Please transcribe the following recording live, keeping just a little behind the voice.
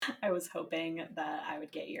I was hoping that I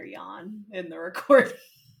would get your yawn in the recording.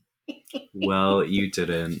 Well, you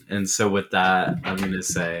didn't. And so with that, I'm going to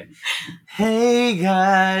say, hey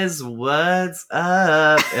guys, what's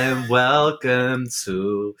up? And welcome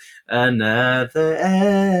to another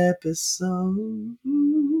episode.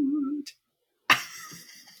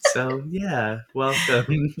 So, yeah,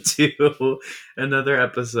 welcome to another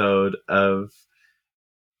episode of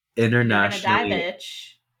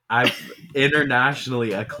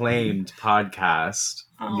internationally acclaimed podcast.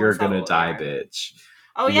 You're gonna die, bitch.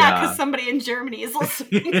 Oh yeah, because somebody in Germany is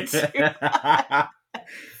listening to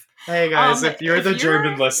Hey guys, if you're the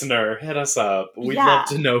German listener, hit us up. We'd love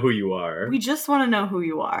to know who you are. We just want to know who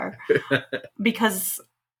you are. Because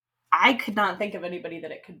I could not think of anybody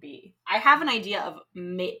that it could be. I have an idea of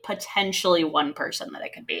potentially one person that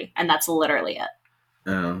it could be, and that's literally it.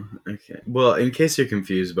 Oh, okay. Well, in case you're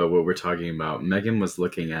confused about what we're talking about, Megan was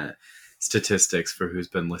looking at statistics for who's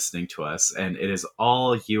been listening to us, and it is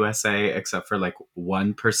all USA except for like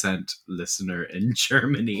 1% listener in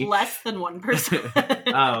Germany. Less than 1%.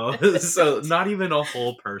 Oh, so not even a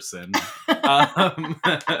whole person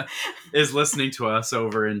is listening to us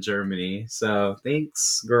over in Germany. So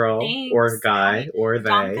thanks, girl. Thanks. Or guy, or they.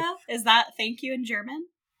 Danke? Is that thank you in German?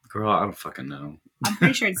 Girl, I don't fucking know. I'm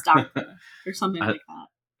pretty sure it's Danke or something like that.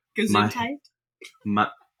 Gesundheit?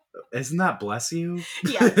 Isn't that bless you?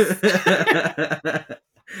 Yes.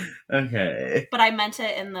 Okay. But I meant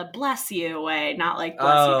it in the bless you way, not like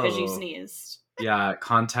bless you because you sneezed. Yeah,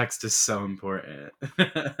 context is so important. All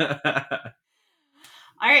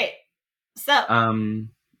right.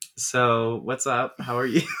 So what's up? How are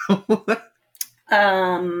you?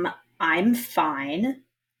 I'm fine.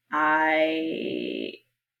 I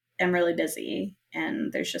am really busy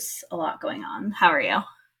and there's just a lot going on. How are you?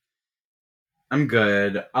 I'm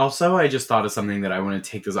good. Also, I just thought of something that I want to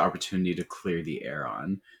take this opportunity to clear the air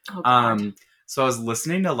on. Oh, God. So I was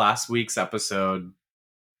listening to last week's episode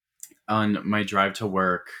on my drive to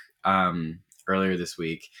work earlier this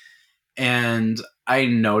week, and I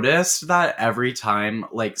noticed that every time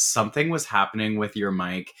like something was happening with your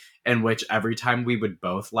mic, in which every time we would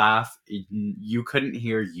both laugh, you couldn't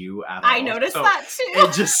hear you at all. I noticed that too.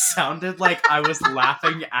 It just sounded like I was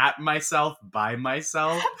laughing at myself by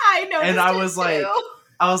myself. I noticed and I was too.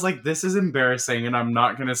 like, this is embarrassing and I'm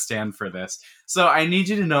not going to stand for this. So I need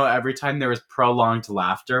you to know every time there was prolonged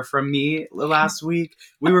laughter from me last week,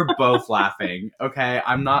 we were both laughing. Okay.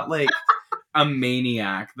 I'm not like a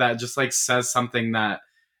maniac that just like says something that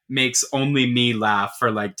makes only me laugh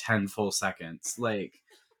for like 10 full seconds. Like,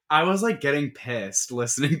 I was like getting pissed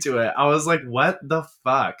listening to it. I was like, what the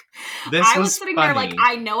fuck? I was sitting there like,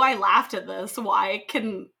 I know I laughed at this. Why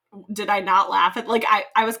did I not laugh at like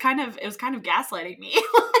it was kind of gaslighting me.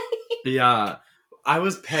 Yeah. I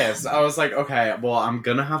was pissed. I was like, okay, well, I'm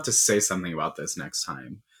gonna have to say something about this next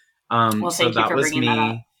time. Well, so that was me. That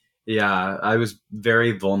up. Yeah, I was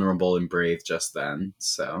very vulnerable and brave just then.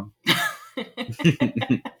 So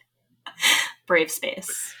brave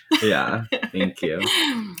space. Yeah, thank you.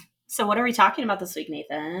 So what are we talking about this week,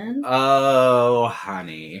 Nathan? Oh,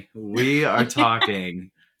 honey. We are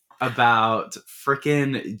talking about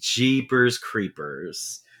frickin' Jeepers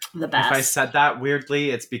Creepers. The best. If I said that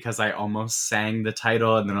weirdly, it's because I almost sang the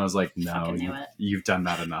title and then I was like, no, you've done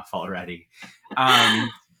that enough already.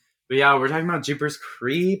 But yeah, we're talking about Jeepers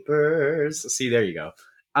Creepers. See, there you go.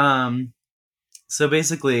 So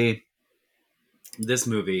basically, this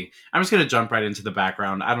movie, I'm just going to jump right into the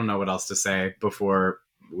background. I don't know what else to say before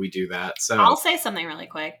we do that. So I'll say something really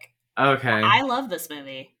quick. Okay. I love this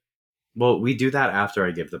movie. Well, we do that after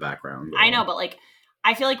I give the background. I know, but like,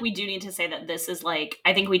 I feel like we do need to say that this is like,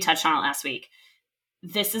 I think we touched on it last week.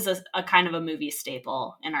 This is a kind of a movie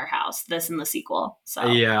staple in our house. This and the sequel. So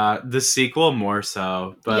yeah, the sequel more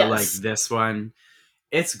so, but yes. Like this one,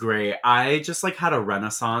 it's great. I just like had a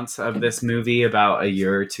renaissance of this movie about a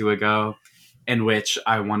year or two ago, in which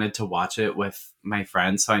I wanted to watch it with my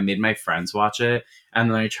friends. So I made my friends watch it, and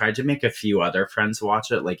then I tried to make a few other friends watch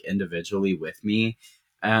it, like individually with me.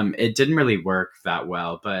 It didn't really work that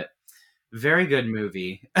well, but very good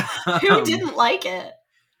movie. Who didn't like it?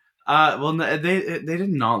 Well, they did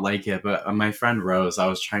not like it, but my friend Rose, I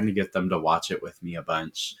was trying to get them to watch it with me a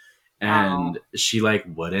bunch, and she like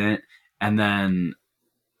wouldn't. And then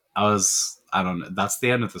I don't know. That's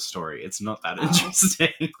the end of the story. It's not that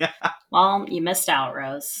interesting. Well, you missed out,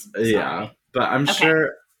 Rose. Sorry. Yeah, but I'm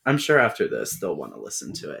sure after this they'll want to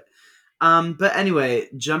listen to it. But anyway,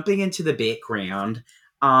 jumping into the background.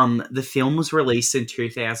 The film was released in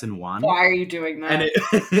 2001. Why are you doing that? And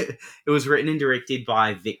it was written and directed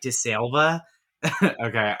by Victor Salva.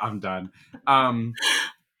 Okay, I'm done.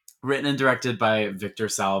 Written and directed by Victor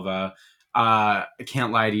Salva. I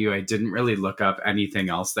can't lie to you, I didn't really look up anything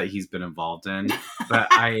else that he's been involved in, but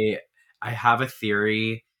I have a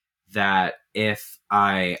theory that if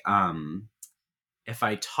I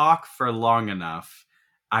talk for long enough,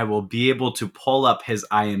 I will be able to pull up his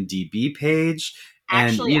IMDb page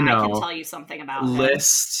and, Actually, I can tell you something about him.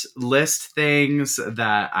 list things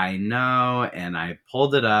that I know. And I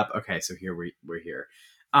pulled it up. Okay, so here we're here.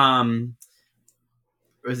 Um,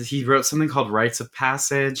 he wrote something called Rites of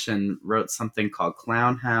Passage and wrote something called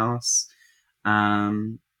Clown House.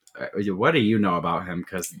 Um, what do you know about him?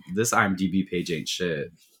 Because this IMDb page ain't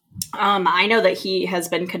shit. I know that he has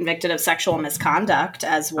been convicted of sexual misconduct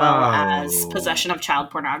as well as Oh, possession of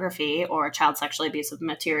child pornography or child sexually abusive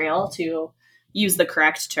material, to use the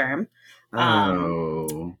correct term. Um,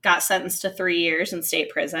 oh, got sentenced to 3 years in state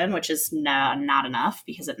prison, which is not enough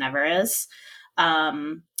because it never is.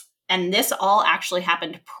 Um, and this all actually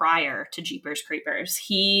happened prior to Jeepers Creepers.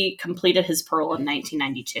 He completed his parole in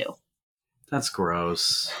 1992. that's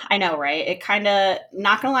gross. I know, right? It kind of,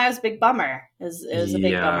 not gonna lie, it was a big bummer. It was a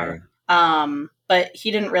big Yeah, bummer. But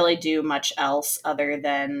he didn't really do much else other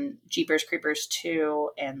than Jeepers Creepers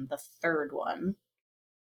 2 and the third one.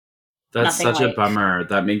 that's Nothing such a like bummer.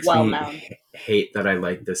 That makes well me known. hate that I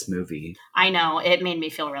like this movie. I know, it made me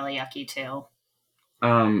feel really yucky too.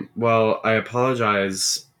 Well, I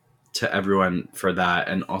apologize to everyone for that,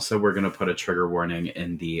 and also we're gonna put a trigger warning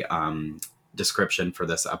in the description for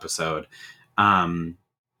this episode, um,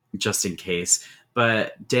 just in case.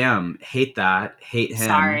 But damn, hate that, hate him.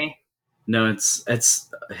 Sorry. No, it's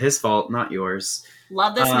his fault, not yours.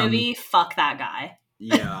 Love this Um, movie. Fuck that guy.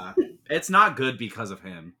 yeah, it's not good because of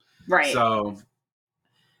him. Right. So,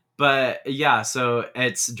 but yeah, so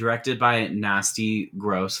it's directed by Nasty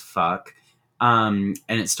Gross Fuck. And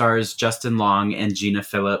it stars Justin Long and Gina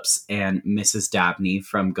Phillips and Mrs. Dabney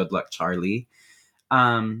from Good Luck Charlie.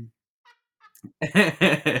 Um,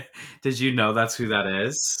 did you know that's who that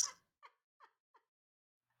is?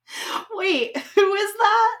 Wait, who is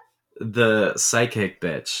that? The psychic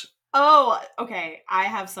bitch. Oh, okay. I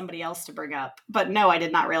have somebody else to bring up. But no, I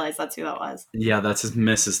did not realize that's who that was. Yeah, that's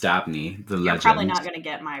Mrs. Dabney, the You're probably legend. not going to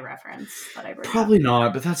get my reference that I bring up. Probably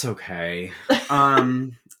not, but that's okay.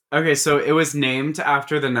 Um, okay, so it was named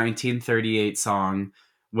after the 1938 song,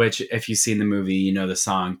 which, if you've seen the movie, you know the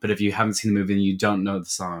song. But if you haven't seen the movie and you don't know the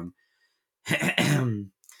song,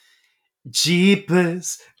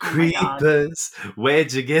 Jeepers, Oh my God. creepers,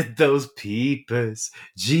 where'd you get those peepers?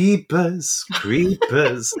 Jeepers,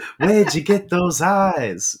 creepers, where'd you get those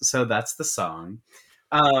eyes? So that's the song.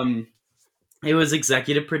 Um, it was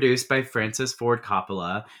executive produced by Francis Ford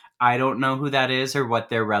Coppola. I don't know who that is or what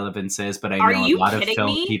their relevance is, but I Are know a you lot of kidding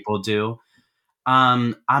film me? people do.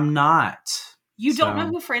 I'm not. You don't know So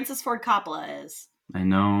who Francis Ford Coppola is? I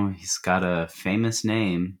know he's got a famous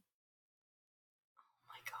name. Oh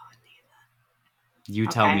my God. You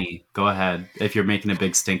tell Okay. me. Go ahead. If you're making a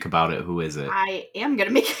big stink about it, who is it? I am going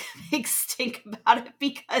to make a big stink about it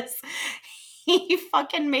because he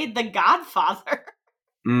fucking made The Godfather.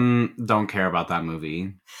 Don't care about that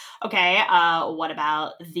movie. Okay, what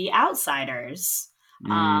about The Outsiders?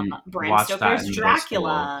 Bram Watch that Stoker's in middle school.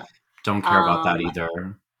 Dracula. Don't care about that Um,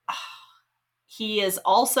 either. he is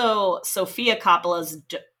also Sofia Coppola's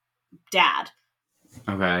dad.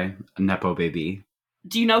 Okay. Nepo baby.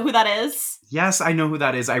 Do you know who that is? Yes, I know who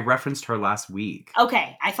that is. I referenced her last week.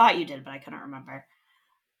 Okay, I thought you did, but I couldn't remember.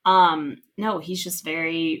 No, he's just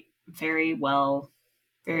very well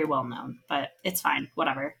known, but it's fine.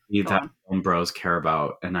 Whatever. Go That on. film bros care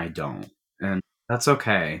about, and I don't. And that's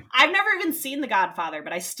okay. I've never even seen The Godfather,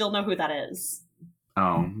 but I still know who that is.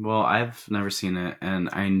 Oh, well, I've never seen it, and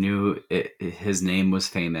I knew his name was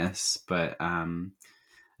famous, but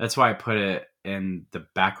that's why I put it in the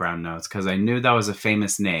background notes, because I knew that was a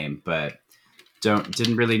famous name, but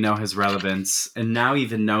didn't really know his relevance. And now,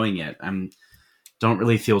 even knowing it, don't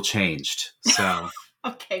really feel changed. So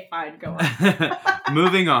Okay, fine, go on.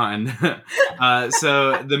 moving on.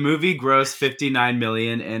 So the movie grossed 59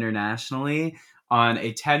 million internationally on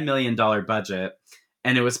a $10 million budget,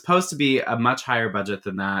 and it was supposed to be a much higher budget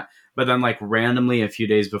than that. But then, like, randomly, a few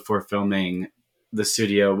days before filming, the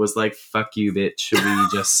studio was like, "Fuck you, bitch!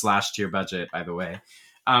 We just slashed your budget, by the way."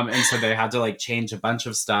 And so they had to like change a bunch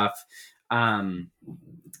of stuff. Um,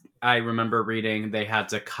 I remember reading they had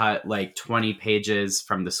to cut like 20 pages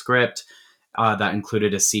from the script. That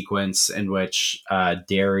included a sequence in which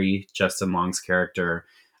Derry, Justin Long's character,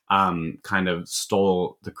 kind of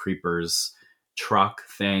stole the creeper's truck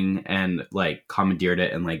thing and like commandeered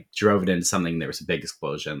it and like drove it into something. There was a big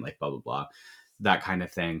explosion, like blah blah blah, that kind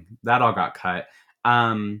of thing. That all got cut.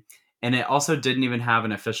 Um, And it also didn't even have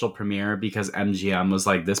an official premiere because MGM was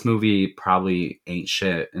like, this movie probably ain't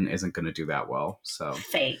shit and isn't going to do that well. So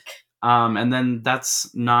fake. And then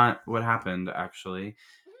that's not what happened, actually.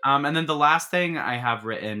 And then the last thing I have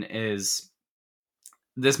written is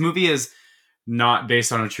this movie is not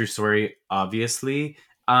based on a true story, obviously.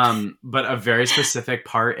 But a very specific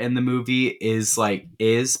part in the movie is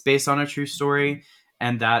based on a true story,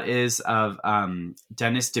 and that is of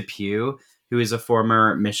Dennis Depew, who is a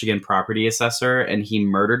former Michigan property assessor, and he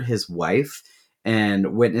murdered his wife.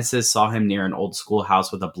 And witnesses saw him near an old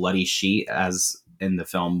schoolhouse with a bloody sheet, as in the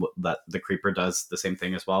film that the creeper does the same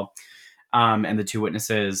thing as well. And the two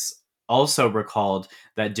witnesses also recalled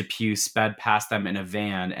that Depew sped past them in a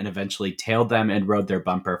van and eventually tailed them and rode their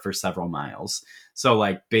bumper for several miles. So,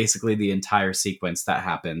 like, basically the entire sequence that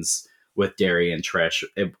happens with Derry and Trish,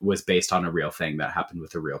 it was based on a real thing that happened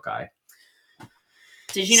with a real guy.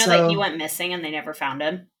 Did you know that he went missing and they never found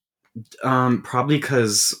him? Probably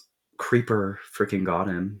because Creeper freaking got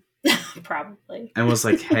him. Probably. And was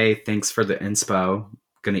like, hey, thanks for the inspo.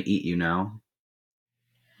 Gonna eat you now.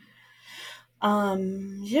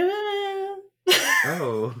 Yeah.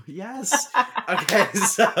 Oh, yes. Okay,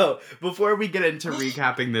 so before we get into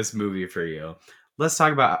recapping this movie for you, let's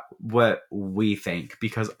talk about what we think,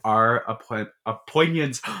 because our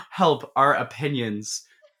opinions help, our opinions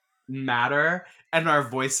matter, and our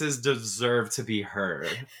voices deserve to be heard.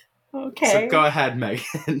 Okay. So go ahead,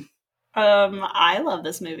 Megan. I love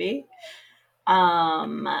this movie.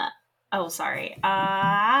 Oh, sorry.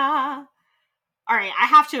 All right, I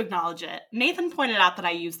have to acknowledge it. Nathan pointed out that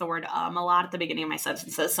I use the word a lot at the beginning of my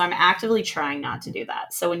sentences, so I'm actively trying not to do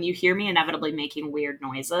that. So when you hear me inevitably making weird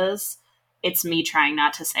noises, it's me trying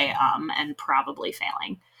not to say and probably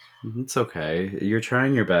failing. It's okay. You're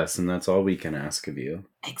trying your best, and that's all we can ask of you.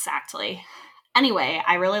 Exactly. Anyway,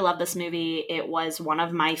 I really love this movie. It was one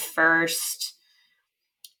of my first...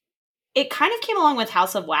 It kind of came along with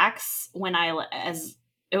House of Wax when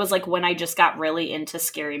it was like when I just got really into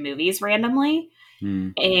scary movies randomly.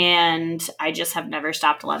 And I just have never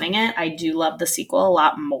stopped loving it. I do love the sequel a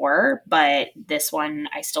lot more, but this one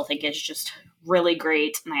I still think is just really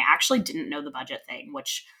great. And I actually didn't know the budget thing,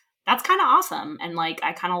 which that's kind of awesome. And like,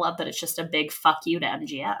 I kind of love that it's just a big fuck you to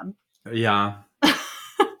MGM. Yeah.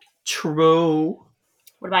 True.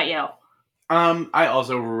 What about you? I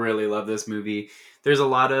also really love this movie. There's a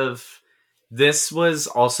lot of... This was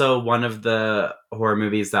also one of the horror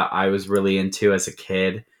movies that I was really into as a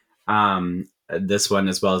kid. This one,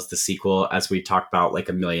 as well as the sequel, as we talked about like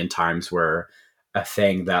a million times, were a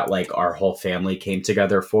thing that like our whole family came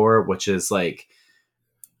together for, which is like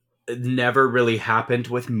never really happened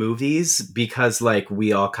with movies because like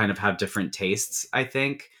we all kind of have different tastes, I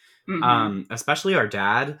think. Especially our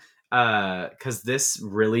dad, because this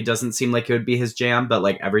really doesn't seem like it would be his jam, but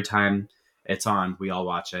like every time it's on, we all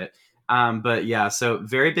watch it. But yeah, so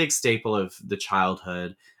very big staple of the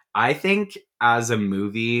childhood. I think as a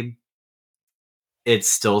movie, it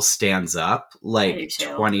still stands up like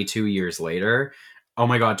 22 years later. Oh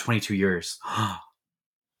my God, 22 years. Oh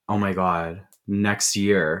my God. Next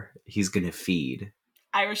year, he's going to feed.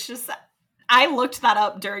 I looked that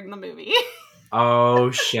up during the movie.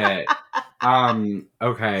 Oh shit.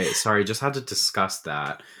 Okay, sorry, just had to discuss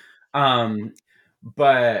that.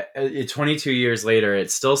 But 22 years later,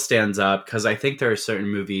 it still stands up because I think there are certain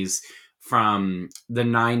movies from the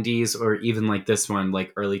 90s or even like this one,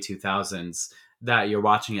 like early 2000s, that you're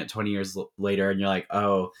watching it 20 years later and you're like,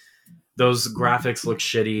 oh, those graphics look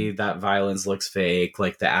shitty, that violence looks fake,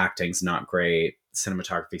 like the acting's not great,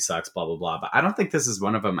 cinematography sucks, blah, blah, blah. But I don't think this is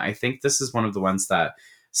one of them. I think this is one of the ones that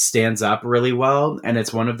stands up really well. And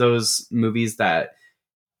it's one of those movies that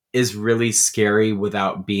is really scary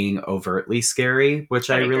without being overtly scary, which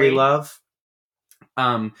I really love.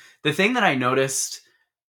 The thing that I noticed,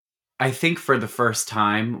 I think for the first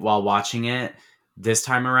time while watching it this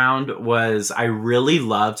time around, was I really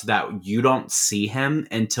loved that you don't see him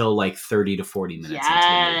until like 30 to 40 minutes into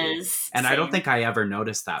the movie. And same. I don't think I ever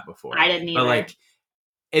noticed that before. I didn't either. But like,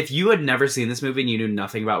 if you had never seen this movie and you knew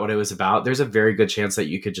nothing about what it was about, there's a very good chance that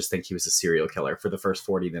you could just think he was a serial killer for the first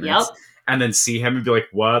 40 minutes and then see him and be like,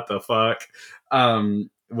 what the fuck?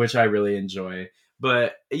 Which I really enjoy.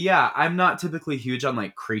 But yeah, I'm not typically huge on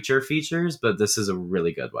like creature features, but this is a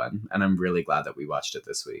really good one. And I'm really glad that we watched it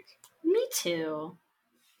this week. Me too.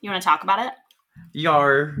 You want to talk about it?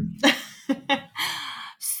 Yar.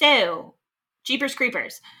 So, Jeepers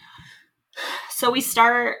Creepers. So we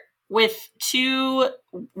start with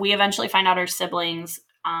we eventually find out our siblings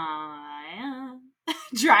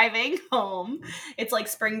driving home. It's like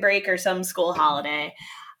spring break or some school holiday.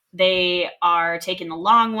 They are taking the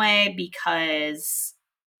long way because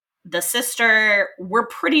The sister, we're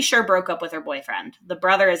pretty sure, broke up with her boyfriend. The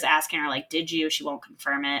brother is asking her, like, did you? She won't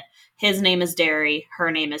confirm it. His name is Derry.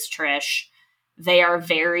 Her name is Trish. They are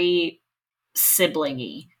very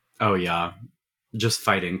siblingy. Oh, yeah. Just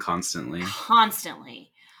fighting constantly.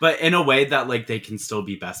 Constantly. But in a way that, like, they can still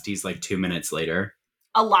be besties, like, 2 minutes later.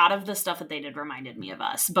 A lot of the stuff that they did reminded me of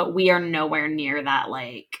us, but we are nowhere near that,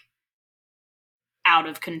 like, out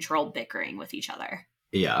of control bickering with each other.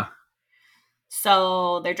 Yeah.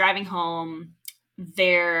 So they're driving home.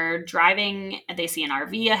 They're driving, they see an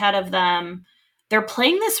RV ahead of them. They're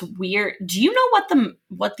playing this weird. Do you know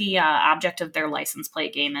what the object of their license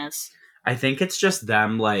plate game is? I think it's just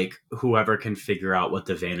them, like, whoever can figure out what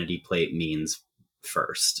the vanity plate means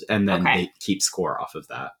first, and then they keep score off of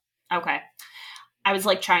that. Okay. I was,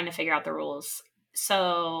 like, trying to figure out the rules.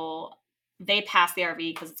 So they pass the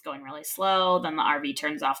RV because it's going really slow. Then the RV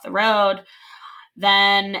turns off the road.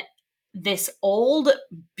 Then this old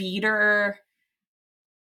beater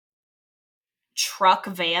truck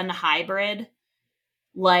van hybrid,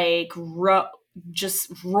 like,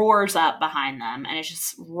 just roars up behind them, and it's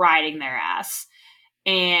just riding their ass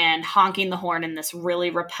and honking the horn in this really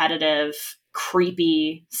repetitive,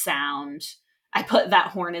 creepy sound. I put that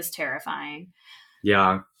horn is terrifying.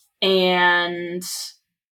 Yeah. And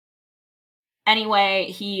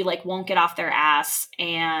anyway, he, like, won't get off their ass,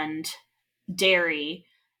 and Derry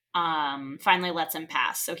finally lets him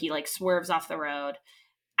pass. So he, like, swerves off the road.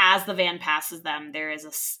 As the van passes them, there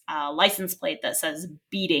is a license plate that says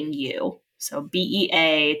 "beating you." So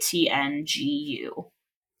BEATNGU.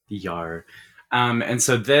 Yar. And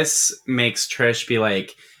so this makes Trish be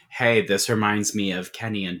like, hey, this reminds me of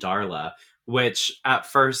Kenny and Darla, which at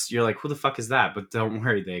first you're like, who the fuck is that? But don't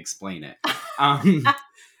worry, they explain it.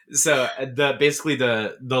 So basically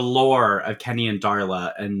the lore of Kenny and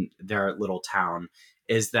Darla and their little town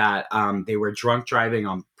is that they were drunk driving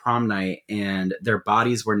on prom night and their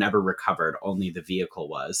bodies were never recovered, only the vehicle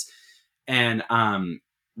was. And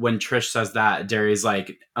when Trish says that, Derry's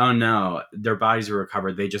like, oh no, their bodies were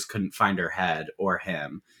recovered, they just couldn't find her head or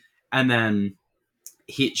him. And then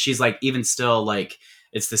she's like, even still, like,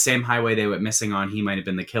 it's the same highway they went missing on, he might have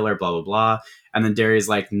been the killer, blah blah blah. And then Derry's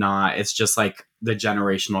like, nah, it's just like the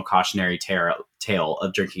generational cautionary tale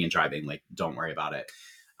of drinking and driving, like, don't worry about it.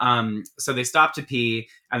 So they stop to pee,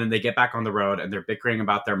 and then they get back on the road, and they're bickering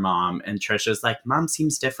about their mom, and Trisha's like, mom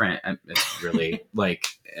seems different, and it's really like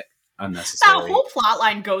unnecessary. That whole plot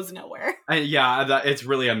line goes nowhere. It's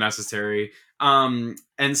really unnecessary. And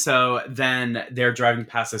so then they're driving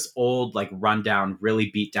past this old, like, rundown, really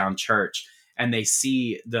beat down church, and they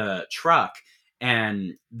see the truck,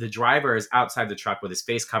 and the driver is outside the truck with his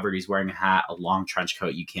face covered. He's wearing a hat, a long trench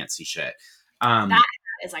coat. You can't see shit. That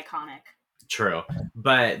is iconic. True.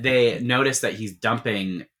 But they notice that he's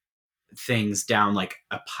dumping things down, like,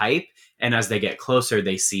 a pipe, and as they get closer,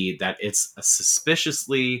 they see that it's a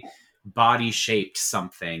suspiciously body-shaped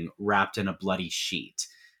something wrapped in a bloody sheet.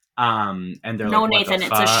 And they're no, like, Nathan,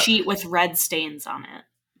 it's a sheet with red stains on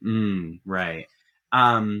it. Right.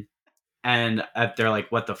 And they're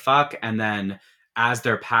like, what the fuck? And then as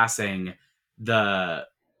they're passing, the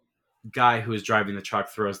guy who is driving the truck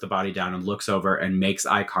throws the body down and looks over and makes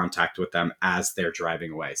eye contact with them as they're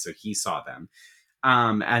driving away. So he saw them.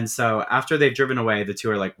 And so after they've driven away, the two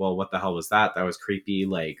are like, well, what the hell was that? That was creepy.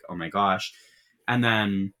 Like, oh my gosh. And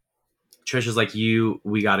then Trish is like,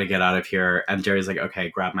 we got to get out of here. And Jerry's like, okay,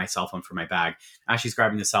 grab my cell phone from my bag. As she's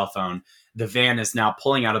grabbing the cell phone, the van is now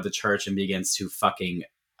pulling out of the church and begins to fucking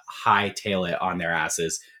hightail it on their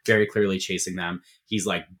asses, very clearly chasing them. He's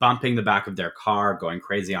like bumping the back of their car, going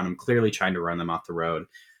crazy on them, clearly trying to run them off the road.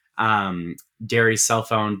 Derry's cell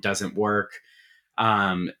phone doesn't work.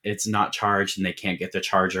 It's not charged and they can't get the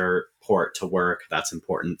charger port to work. That's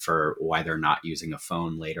important for why they're not using a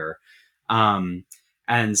phone later.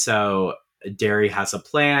 And so Derry has a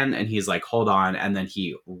plan and he's like, hold on. And then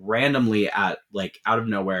he randomly out of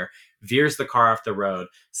nowhere veers the car off the road,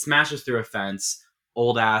 smashes through a fence,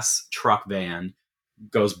 old ass truck van,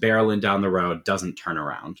 goes barreling down the road, doesn't turn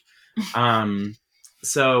around.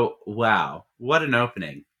 So wow, what an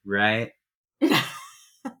opening, right?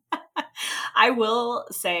 I will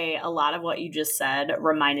say a lot of what you just said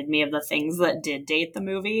reminded me of the things that did date the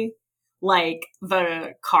movie. Like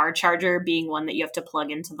the car charger being one that you have to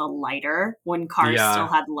plug into the lighter when cars still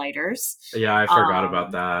had lighters. Yeah, I forgot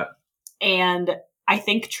about that. And I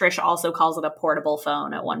think Trish also calls it a portable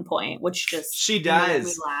phone at one point, which just she does made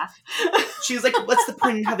me laugh. She's like, what's the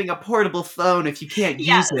point in having a portable phone if you can't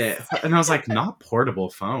use it? And I was like, not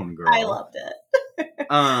portable phone, girl. I loved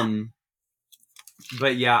it.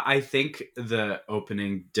 But yeah, I think the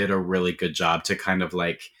opening did a really good job to kind of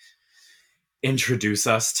like introduce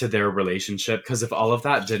us to their relationship, because if all of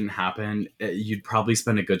that didn't happen, you'd probably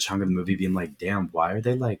spend a good chunk of the movie being like, damn, why are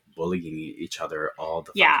they like bullying each other all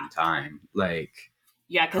the Yeah. fucking time? Like,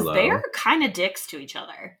 Yeah, because they are hello. kind of dicks to each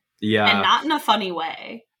other. And Yeah. not in a funny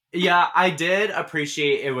way. Yeah, I did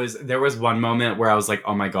appreciate there was one moment where I was like,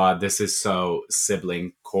 oh my god, this is so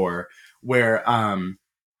sibling core, where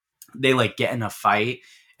they like get in a fight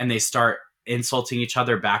and they start insulting each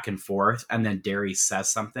other back and forth, and then Derry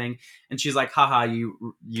says something and she's like, haha,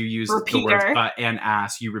 you used the words Repeater. butt and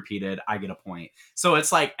ass, you repeated, I get a point. So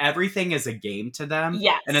it's like everything is a game to them,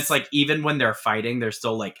 and it's Yes. like even when they're fighting, they're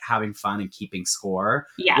still like having fun and keeping score,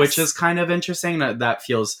 which is Yes. kind of interesting. That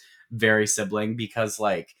feels very sibling, because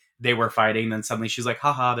like they were fighting, then suddenly she's like,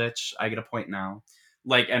 haha, bitch, I get a point now.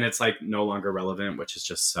 Like, and it's like no longer relevant, which is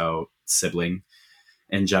just so sibling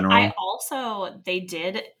in I general. also, they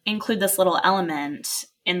did include this little element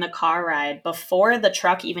in the car ride before the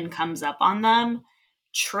truck even comes up on them.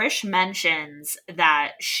 Trish mentions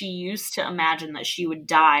that she used to imagine that she would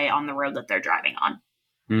die on the road that they're driving on.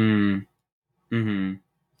 Mm. Hmm.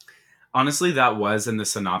 Honestly, that was in the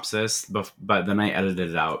synopsis, but then I edited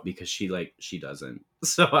it out because she doesn't.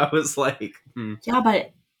 So I was like, Yeah,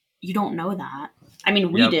 but you don't know that. I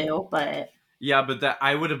mean, we yep, do, but yeah, but that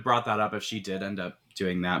I would have brought that up if she did end up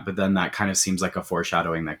doing that. But then that kind of seems like a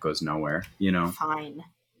foreshadowing that goes nowhere, you know? fine.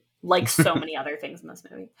 Like so many other things in this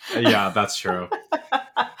movie. Yeah, that's true.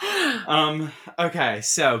 Okay,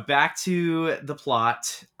 so back to the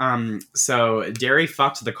plot. So Derry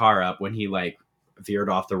fucked the car up when he like veered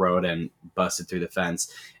off the road and busted through the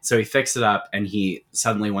fence. So he fixed it up and he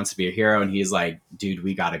suddenly wants to be a hero, and he's like, dude,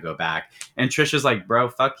 we gotta go back. And Trisha's like, bro,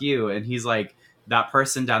 fuck you. And he's like, that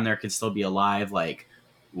person down there could still be alive, like,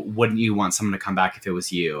 wouldn't you want someone to come back if it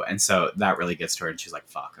was you? And so that really gets to her, and she's like,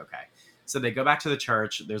 fuck, okay. So they go back to the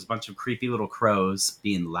church. There's a bunch of creepy little crows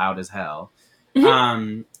being loud as hell.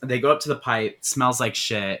 They go up to the pipe, smells like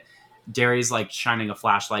shit. Derry's like shining a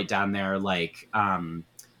flashlight down there, like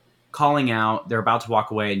calling out. They're about to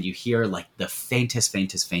walk away, and you hear like the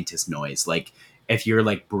faintest noise. Like if you're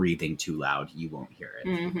like breathing too loud, you won't hear it.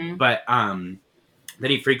 Mm-hmm. But then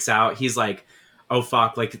he freaks out. He's like, oh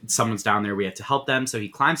fuck, like someone's down there, we have to help them. So he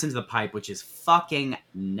climbs into the pipe, which is fucking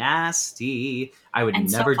nasty. I would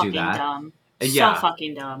And so never do fucking that. dumb. So Yeah.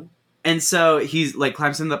 fucking dumb. And so he's like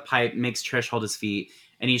climbs into the pipe, makes Trish hold his feet,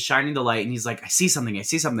 and he's shining the light, and he's like, I see something, I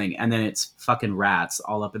see something. And then it's fucking rats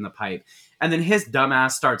all up in the pipe. And then his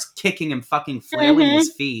dumbass starts kicking and fucking flailing Mm-hmm.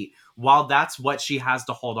 his feet while that's what she has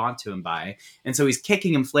to hold on to him by. And so he's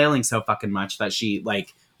kicking and flailing so fucking much that she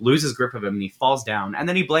like loses grip of him, and he falls down, and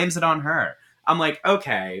then he blames it on her. I'm like,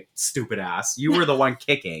 okay, stupid ass. You were the one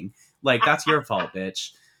kicking. Like, that's your fault,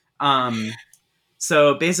 bitch.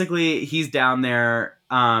 So basically, he's down there.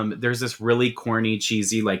 There's this really corny,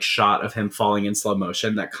 cheesy like shot of him falling in slow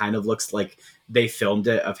motion that kind of looks like they filmed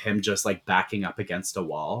it of him just like backing up against a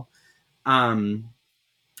wall. Um,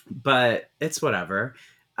 but it's whatever.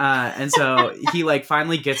 And so he like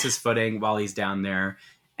finally gets his footing while he's down there,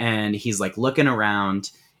 and he's like looking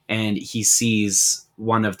around, and he sees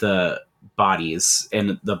one of the bodies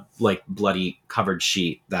in the like bloody covered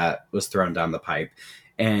sheet that was thrown down the pipe,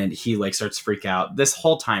 and he like starts to freak out. This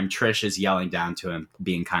whole time Trish is yelling down to him,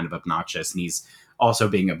 being kind of obnoxious, and he's also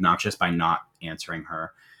being obnoxious by not answering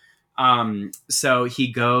her. So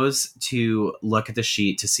he goes to look at the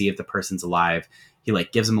sheet to see if the person's alive. He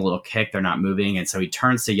like gives him a little kick, they're not moving, and so he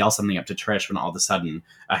turns to yell something up to Trish when all of a sudden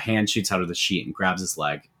a hand shoots out of the sheet and grabs his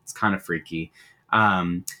leg. It's kind of freaky.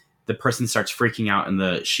 The person starts freaking out in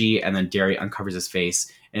the sheet, and then Derry uncovers his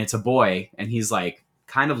face, and it's a boy, and he's like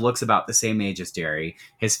kind of looks about the same age as Derry.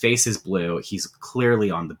 His face is blue. He's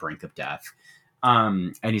clearly on the brink of death.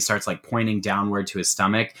 And he starts like pointing downward to his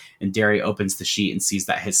stomach, and Derry opens the sheet and sees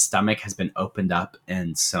that his stomach has been opened up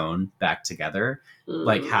and sewn back together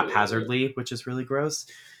like haphazardly, which is really gross.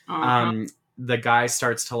 Uh-huh. The guy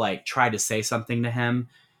starts to like try to say something to him,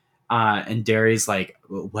 and Derry's like,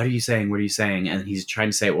 what are you saying, what are you saying? And he's trying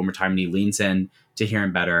to say it one more time, and he leans in to hear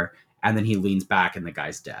him better, and then he leans back and the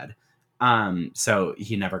guy's dead. So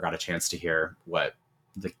he never got a chance to hear what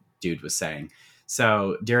the dude was saying.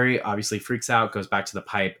 So Derry obviously freaks out, goes back to the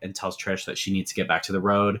pipe, and tells Trish that she needs to get back to the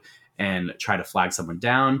road and try to flag someone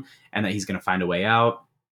down, and that he's going to find a way out.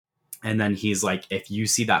 And then he's like, if you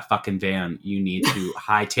see that fucking van, you need to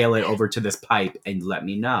hightail it over to this pipe and let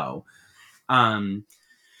me know.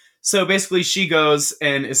 So basically, she goes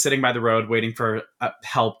and is sitting by the road waiting for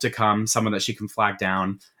help to come, someone that she can flag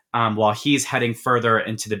down, while he's heading further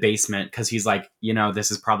into the basement, because he's like, you know,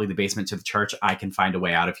 this is probably the basement to the church. I can find a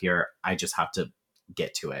way out of here. I just have to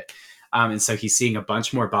get to it. And so he's seeing a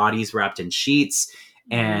bunch more bodies wrapped in sheets.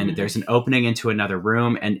 and there's an opening into another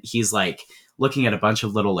room, and he's like looking at a bunch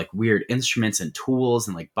of little like weird instruments and tools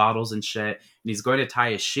and like bottles and shit, and he's going to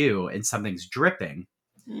tie his shoe and something's dripping.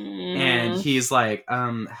 And he's like,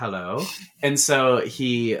 hello. And so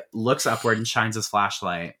he looks upward and shines his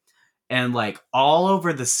flashlight. And like all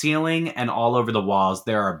over the ceiling and all over the walls,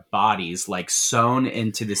 there are bodies like sewn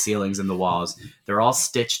into the ceilings and the walls. They're all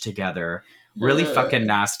stitched together. Really fucking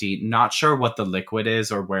nasty. Not sure what the liquid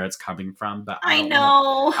is or where it's coming from, but I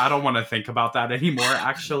don't want to think about that anymore,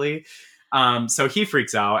 actually. So he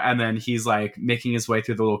freaks out, and then he's like making his way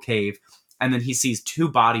through the little cave. And then he sees two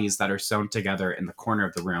bodies that are sewn together in the corner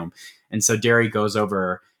of the room. And so Derry goes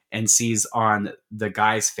over and sees on the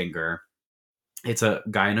guy's finger, it's a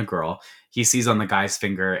guy and a girl. He sees on the guy's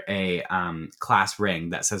finger a class ring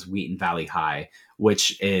that says Wheaton Valley High,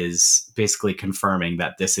 which is basically confirming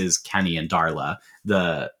that this is Kenny and Darla,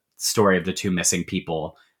 the story of the two missing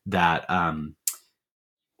people that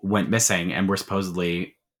went missing and were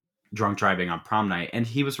supposedly drunk driving on prom night. And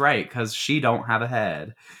he was right, because she don't have a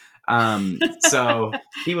head. So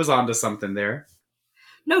he was onto something there.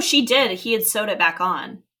 No, she did. He had sewed it back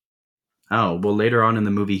on. Oh, well, later on in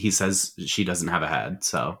the movie, he says she doesn't have a head,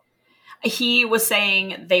 so. He was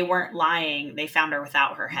saying they weren't lying. They found her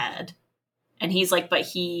without her head. And he's like, but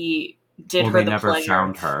he did her the never pleasure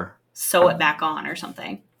found her. Sew it back on or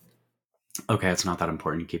something. Okay, it's not that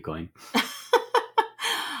important. Keep going.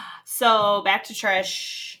 So back to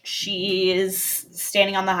Trish. She is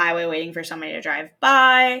standing on the highway waiting for somebody to drive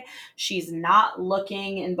by. She's not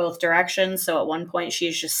looking in both directions. So at one point, she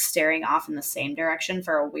is just staring off in the same direction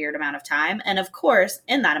for a weird amount of time. And of course,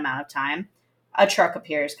 in that amount of time, a truck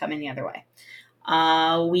appears coming the other way.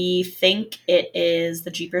 We think it is the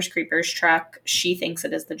Jeepers Creepers truck. She thinks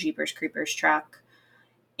it is the Jeepers Creepers truck.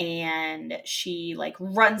 And she like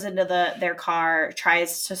runs into their car,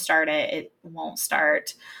 tries to start it. It won't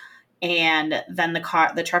start. And then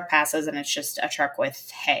the truck passes, and it's just a truck with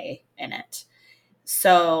hay in it.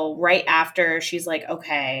 So right after she's like,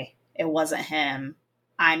 okay, it wasn't him,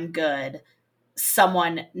 I'm good,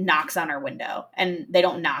 someone knocks on her window. And they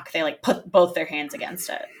don't knock, they like put both their hands against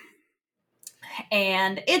it.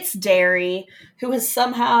 And it's Derry, who has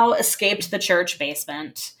somehow escaped the church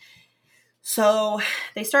basement. So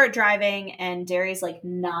they start driving, and Derry's like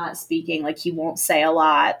not speaking, like he won't say a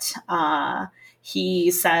lot. He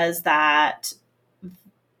says that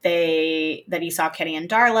he saw Kenny and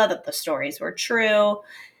Darla, that the stories were true.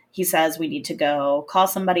 He says we need to go call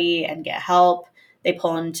somebody and get help. They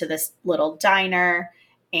pull into this little diner,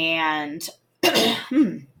 and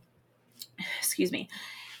excuse me.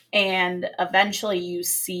 And eventually you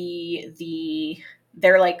see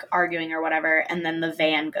they're like arguing or whatever, and then the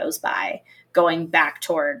van goes by going back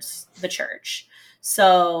towards the church.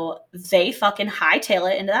 So they fucking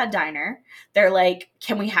hightail it into that diner. They're like,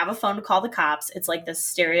 can we have a phone to call the cops? It's like this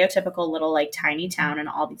stereotypical little like tiny town, and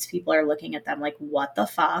all these people are looking at them like, what the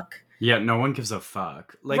fuck? Yeah, no one gives a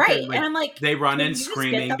fuck. Like, right. And I'm like, they run in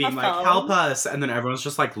screaming, being like, help us. And then everyone's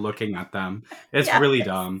just like looking at them. It's really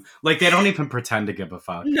dumb. Like, they don't even pretend to give a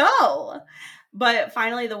fuck. No. But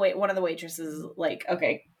finally, one of the waitresses is like,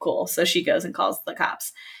 okay, cool. So she goes and calls the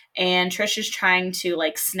cops. And Trish is trying to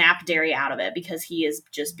like snap Derry out of it, because he is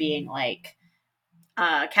just being like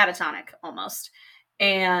catatonic almost.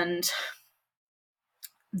 And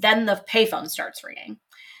then the payphone starts ringing.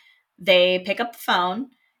 They pick up the phone,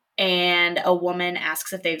 and a woman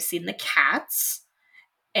asks if they've seen the cats,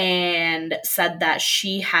 and said that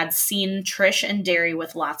she had seen Trish and Derry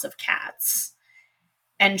with lots of cats.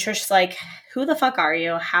 And Trish's like, who the fuck are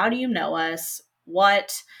you? How do you know us?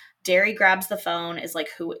 What? Derry grabs the phone, is like,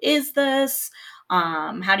 who is this?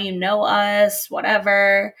 How do you know us?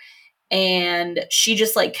 Whatever. And she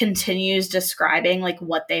just like continues describing like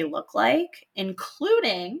what they look like,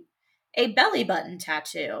 including a belly button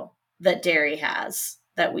tattoo that Derry has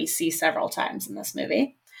that we see several times in this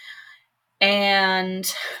movie.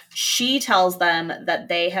 And she tells them that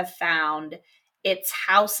they have found its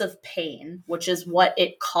house of pain, which is what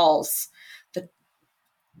it calls the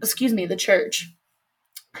church.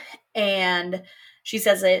 And she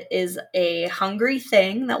says it is a hungry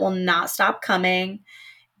thing that will not stop coming,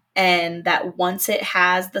 and that once it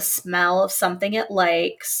has the smell of something it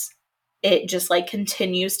likes, it just like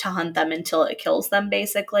continues to hunt them until it kills them,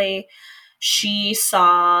 basically. She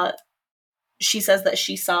says that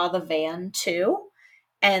she saw the van too,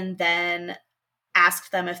 and then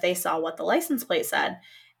asked them if they saw what the license plate said.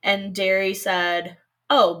 And Derry said,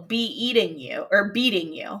 oh, beating you.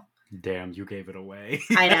 Damn, you gave it away.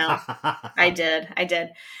 I know. I did.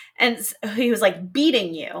 And he was like,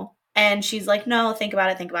 beating you. And she's like, no, think about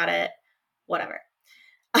it. Whatever.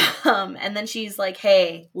 And then she's like,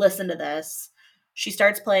 hey, listen to this. She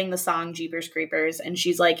starts playing the song Jeepers Creepers, and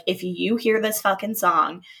she's like, if you hear this fucking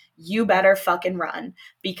song, you better fucking run,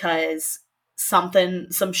 because some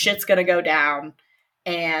shit's gonna go down,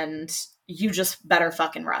 and you just better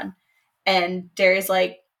fucking run. And Derry's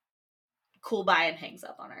like, cool, bye, and hangs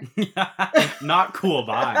up on her. Not cool,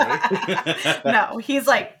 bye. No, he's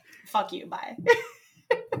like, fuck you, bye.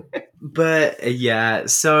 But yeah,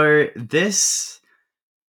 so this,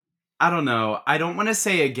 I don't know. I don't want to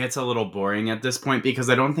say it gets a little boring at this point, because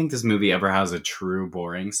I don't think this movie ever has a true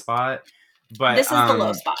boring spot. But this is the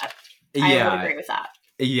low spot. I would agree with that.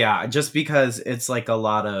 Yeah, just because it's like a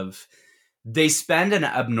lot of, they spend an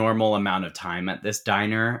abnormal amount of time at this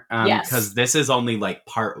diner. Yes. Because this is only like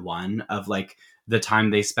part one of like the time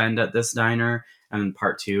they spend at this diner, and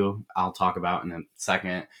part two I'll talk about in a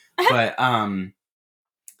second. But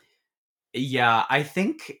yeah, I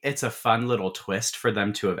think it's a fun little twist for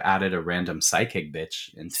them to have added a random psychic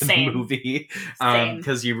bitch into the movie.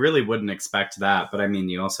 Because you really wouldn't expect that. But I mean,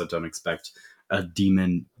 you also don't expect a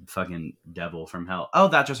demon fucking devil from hell. Oh,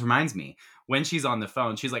 that just reminds me. When she's on the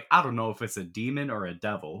phone, she's like, I don't know if it's a demon or a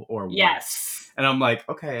devil or what. Yes. And I'm like,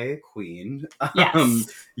 okay, queen.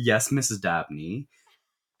 Yes. Yes, Mrs. Dabney.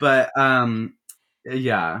 But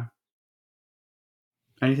yeah.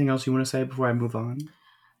 Anything else you want to say before I move on?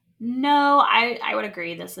 No, I would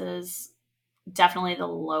agree. This is definitely the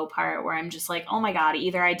low part, where I'm just like, oh my God,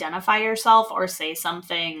 either identify yourself or say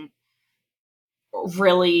something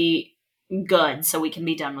really good so we can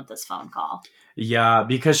be done with this phone call. Yeah,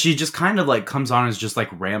 because she just kind of like comes on as just like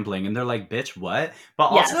rambling, and they're like, bitch, what? But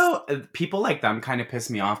also, people like them kind of piss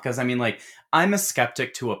me off, because I mean, like, I'm a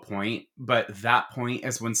skeptic to a point, but that point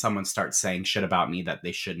is when someone starts saying shit about me that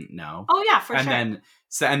they shouldn't know. Oh yeah, for sure.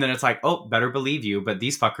 And then it's like, oh, better believe you. But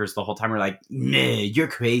these fuckers the whole time are like, nah, you're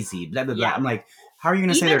crazy, blah blah blah. I'm like, how are you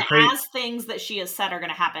gonna say they're crazy? Even as things that she has said are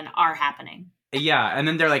gonna happen are happening. Yeah, and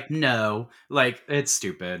then they're like, no, like, it's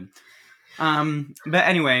stupid. But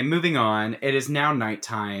anyway, moving on. It is now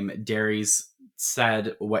nighttime. Derry's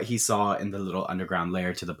said what he saw in the little underground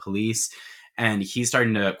lair to the police, and he's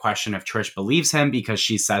starting to question if Trish believes him, because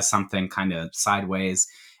she says something kind of sideways.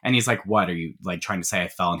 And he's like, what are you like trying to say? I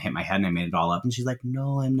fell and hit my head and I made it all up. And she's like,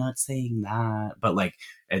 no, I'm not saying that. But like,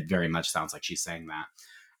 it very much sounds like she's saying that.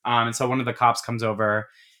 And so one of the cops comes over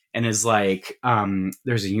and is like,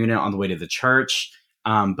 there's a unit on the way to the church.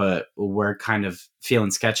 But we're kind of feeling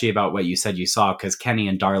sketchy about what you said you saw, because Kenny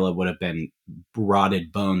and Darla would have been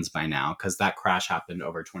rotted bones by now, because that crash happened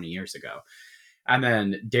over 20 years ago. And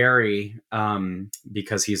then Derry,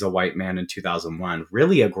 because he's a white man in 2001,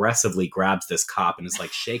 really aggressively grabs this cop and is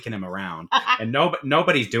like shaking him around, and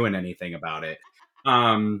nobody's doing anything about it.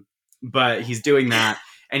 But he's doing that.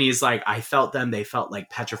 And he's like, I felt them. They felt like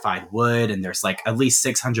petrified wood. And there's like at least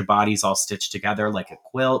 600 bodies all stitched together like a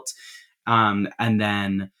quilt. And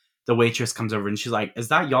then the waitress comes over and she's like, is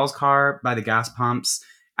that y'all's car by the gas pumps?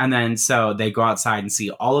 And then so they go outside and see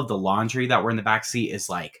all of the laundry that were in the backseat is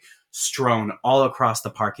like strewn all across the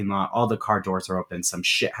parking lot. All the car doors are open. Some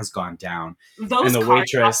shit has gone down. Those and the car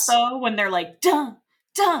waitress, though, when they're like, duh,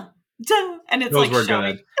 duh, duh, and it's those like were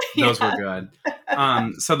showing. good. Those were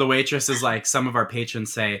good. So the waitress is like, some of our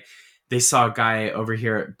patrons say they saw a guy over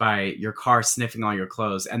here by your car sniffing all your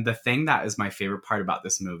clothes. And the thing that is my favorite part about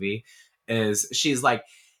this movie is she's like,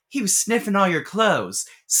 he was sniffing all your clothes.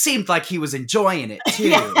 Seemed like he was enjoying it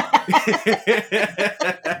too.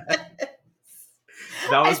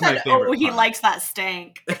 That was my favorite. Oh, he likes that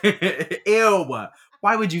stank. Ew.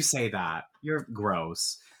 Why would you say that? You're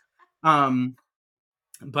gross.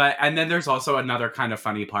 But and then there's also another kind of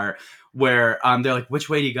funny part where they're like, which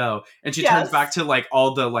way do you go? And she turns back to like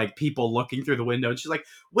all the like people looking through the window, and she's like,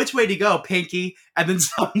 which way do you go, Pinky? And then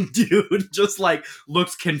some dude just like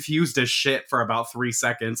looks confused as shit for about 3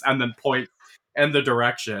 seconds and then points in the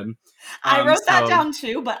direction. I wrote that down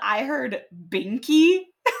too, but I heard Binky.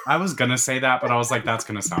 I was gonna say that, but I was like, that's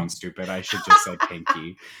gonna sound stupid. I should just say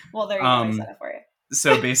Pinky. Well, there you go. I said it for you.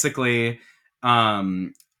 So basically,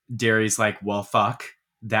 Derry's like, well, fuck.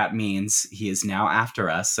 That means he is now after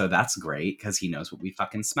us, so that's great, because he knows what we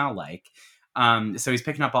fucking smell like. So he's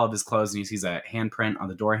picking up all of his clothes, and he sees a handprint on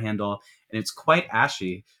the door handle, and it's quite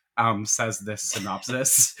ashy, says this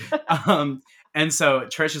synopsis. And so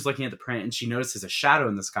Trish is looking at the print, and she notices a shadow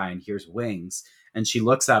in the sky and hears wings, and she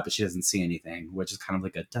looks up, but she doesn't see anything, which is kind of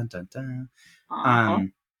like a dun-dun-dun.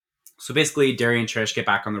 So basically, Derry and Trish get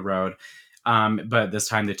back on the road, but this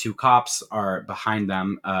time the two cops are behind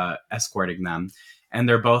them, escorting them. And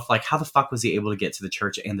they're both like, how the fuck was he able to get to the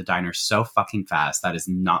church and the diner so fucking fast? That is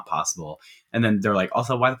not possible. And then they're like,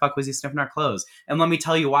 also, why the fuck was he sniffing our clothes? And let me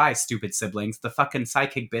tell you why, stupid siblings. The fucking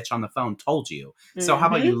psychic bitch on the phone told you. So how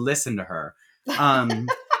about you listen to her?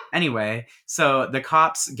 Anyway, so the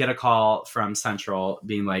cops get a call from Central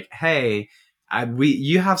being like, hey,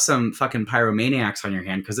 you have some fucking pyromaniacs on your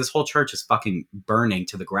hand because this whole church is fucking burning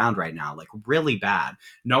to the ground right now, like really bad.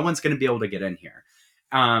 No one's going to be able to get in here.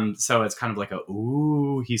 So it's kind of like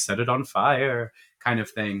ooh, he set it on fire kind of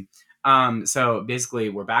thing. So basically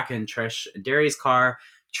we're back in Trish and Derry's car.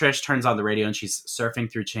 Trish turns on the radio and she's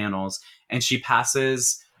surfing through channels and she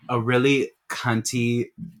passes a really cunty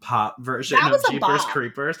pop version of Jeepers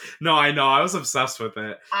Creepers. No, I know. I was obsessed with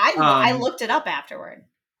it. I looked it up afterward.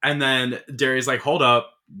 And then Derry's like, hold up,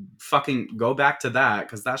 fucking go back to that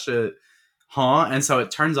because that shit, huh? And so it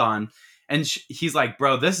turns on and he's like,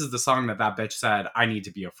 bro, this is the song that bitch said I need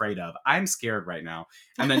to be afraid of. I'm scared right now.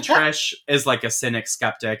 And then Trish is like a cynic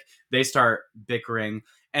skeptic. They start bickering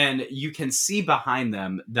and you can see behind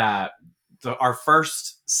them that our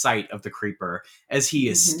first sight of the creeper as he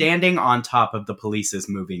is standing on top of the police's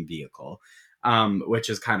moving vehicle, which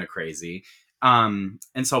is kind of crazy. And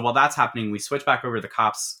so while that's happening, we switch back over to the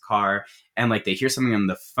cop's car and like they hear something on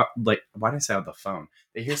the like, why did I say on the phone?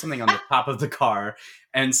 They hear something on the top of the car.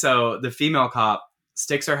 And so the female cop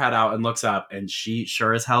sticks her head out and looks up and she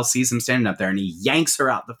sure as hell sees him standing up there and he yanks her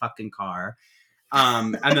out the fucking car.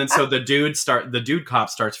 And then so the dude cop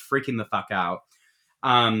starts freaking the fuck out.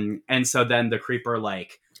 And so then the creeper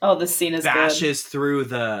like, oh, this scene is bashes through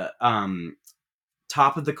the,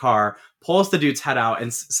 top of the car, pulls the dude's head out,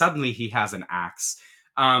 and suddenly he has an axe.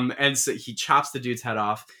 And so he chops the dude's head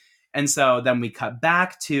off. And so then we cut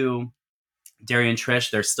back to Derry and Trish.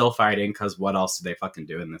 They're still fighting because what else do they fucking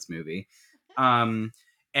do in this movie? And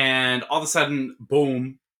all of a sudden,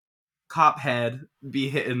 boom, cop head be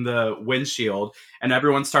hitting the windshield, and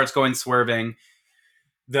everyone starts going swerving.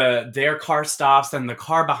 Their car stops and the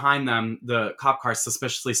car behind them, the cop car,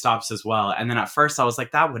 suspiciously stops as well. And then at first I was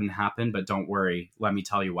like, that wouldn't happen, but don't worry, let me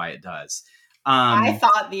tell you why it does. I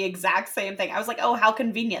thought the exact same thing. I was like, oh, how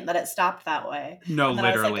convenient that it stopped that way. No,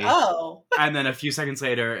 literally. Like, oh. And then a few seconds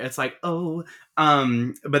later it's like, oh,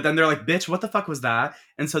 but then they're like, bitch, what the fuck was that?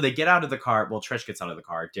 And so they get out of the car. Well, Trish gets out of the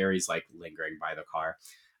car. Derry's like lingering by the car.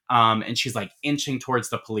 And she's like inching towards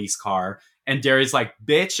the police car. And Derry's like,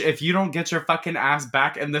 bitch, if you don't get your fucking ass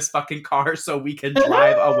back in this fucking car so we can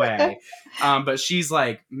drive away. But she's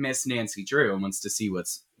like Miss Nancy Drew and wants to see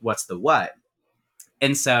what's the what.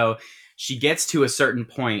 And so she gets to a certain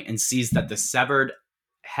point and sees that the severed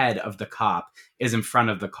head of the cop is in front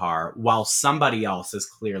of the car while somebody else is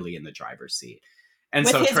clearly in the driver's seat. And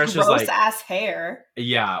with so his Trish gross is like, ass hair.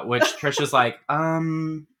 Yeah, which Trish is like,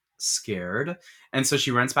 scared. And so she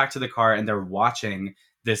runs back to the car and they're watching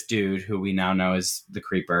this dude who we now know is the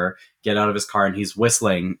creeper get out of his car and he's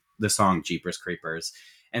whistling the song Jeepers Creepers.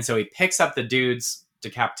 And so he picks up the dude's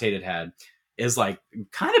decapitated head, is like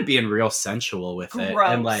kind of being real sensual with it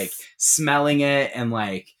and like smelling it and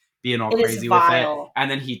like being all crazy with it.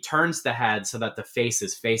 And then he turns the head so that the face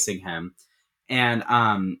is facing him.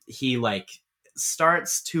 And he like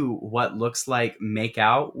starts to what looks like make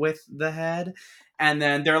out with the head. And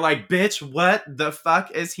then they're like, bitch, what the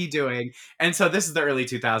fuck is he doing? And so this is the early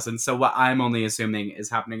 2000s. So what I'm only assuming is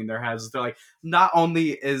happening in their heads is they're like, not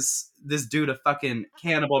only is this dude a fucking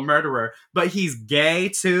cannibal murderer, but he's gay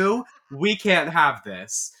too. We can't have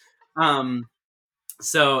this.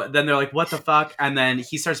 So then they're like, what the fuck? And then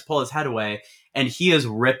he starts to pull his head away and he is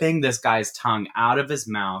ripping this guy's tongue out of his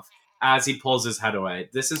mouth as he pulls his head away.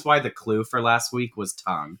 This is why the clue for last week was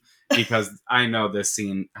tongue, because I know this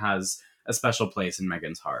scene has a special place in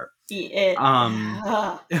Megan's heart.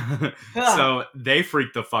 So they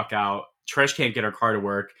freak the fuck out. Trish can't get her car to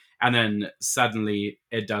work. And then suddenly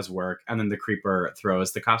it does work. And then the creeper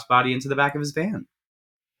throws the cop's body into the back of his van.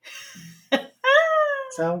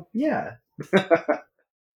 So, yeah.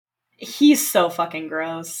 He's so fucking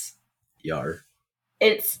gross. Yar.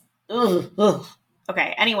 It's... ugh.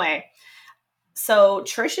 Okay, anyway. So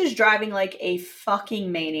Trish is driving like a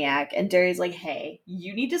fucking maniac, and Derry's like, hey,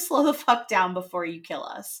 you need to slow the fuck down before you kill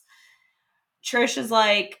us. Trish is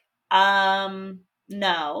like,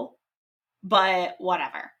 no, but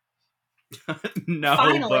whatever. No,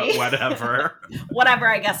 finally, but whatever. Whatever,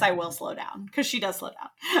 I guess I will slow down, because she does slow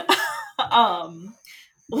down.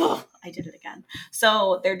 I did it again.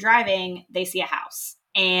 So they're driving, they see a house,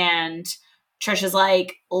 and Trish is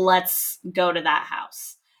like, let's go to that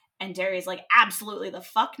house. And Derry's like, absolutely the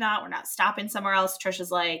fuck not. We're not stopping somewhere else. Trish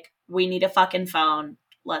is like, we need a fucking phone.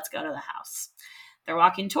 Let's go to the house. They're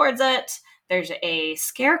walking towards it. there's a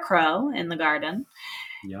scarecrow in the garden.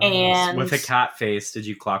 Yes. And With a cat face. Did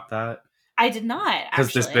you clock that? I did not,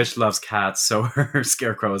 Because this actually. bitch loves cats, so her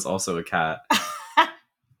scarecrow is also a cat.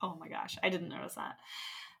 Oh my gosh, I didn't notice that.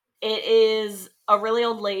 It is a really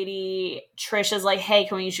old lady. Trish is like, hey,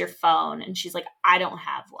 can we use your phone? And she's like, I don't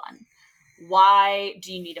have one. Why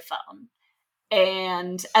do you need a phone?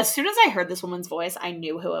 And as soon as I heard this woman's voice, I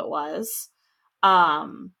knew who it was.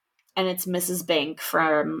 And it's Mrs. Bank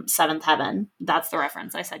from Seventh Heaven. That's the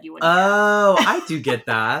reference I said you wouldn't get. Oh, I do get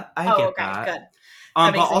that. I get Okay, that. good. That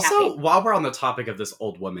But makes me also, happy. while we're on the topic of this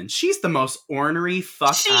old woman, she's the most ornery She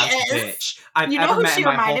fuck-ass is. bitch I've You know ever who met in she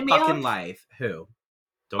my whole reminded me of? fucking life. Who?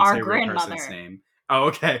 Don't Our say a real person's grandmother. name. Oh,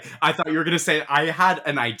 okay. I thought you were going to say, I had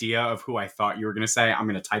an idea of who I thought you were going to say. I'm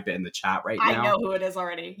going to type it in the chat right I now. know who it is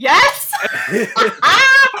already. Yes!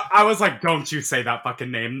 I was like, don't you say that fucking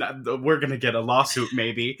name. We're going to get a lawsuit,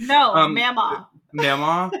 maybe. No, Mama.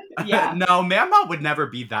 Mama? Yeah. No, Mama would never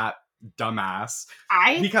be that dumbass.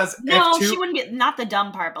 Because she wouldn't be, not the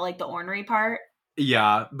dumb part, but like the ornery part.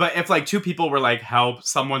 Yeah, but if like two people were like, help,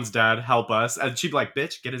 someone's dead, help us, and she'd be like,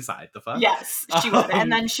 bitch, get inside, the fuck? Yes, she would.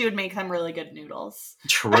 And then she would make them really good noodles.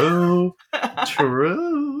 True.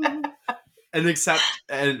 True.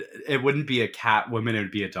 And it wouldn't be a cat woman, it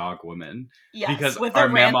would be a dog woman. Yes, because with our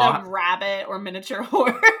a random rabbit or miniature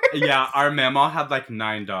horse. Yeah, our mama had like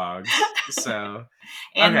 9 dogs, so.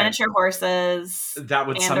 And miniature horses. That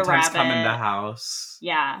would sometimes come in the house.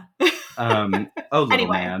 Yeah. Oh, little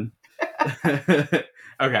man.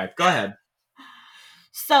 Okay, go ahead.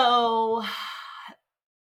 So,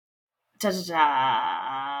 she's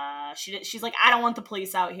like, I don't want the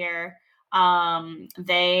police out here.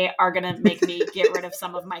 They are gonna make me get rid of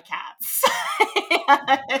some of my cats.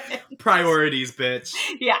 Priorities, bitch.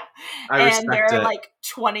 Yeah. And there are like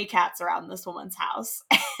 20 cats around this woman's house.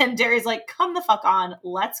 And Derry's like, come the fuck on,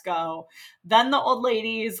 let's go. Then the old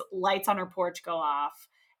lady's lights on her porch go off.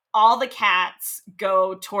 All the cats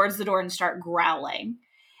go towards the door and start growling.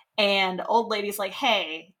 And old lady's like,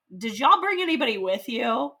 hey, did y'all bring anybody with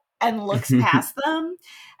you? And looks past them.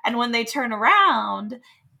 And when they turn around,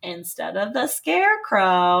 instead of the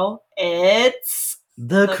scarecrow, it's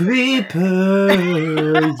the creeper.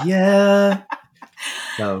 Yeah.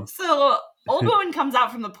 So old woman comes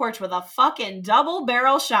out from the porch with a fucking double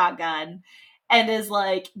barrel shotgun and is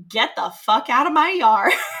like, get the fuck out of my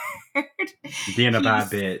yard. Being a bad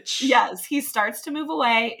bitch. Yes, he starts to move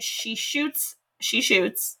away. She shoots. She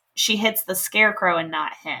hits the scarecrow and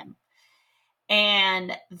not him.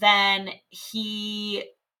 And then he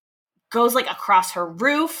goes like across her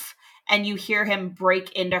roof and you hear him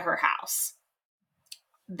break into her house.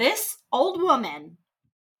 This old woman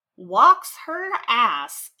walks her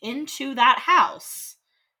ass into that house.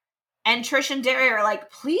 And Trish and Derry are like,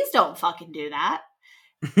 please don't fucking do that.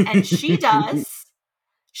 And she does.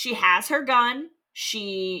 She has her gun.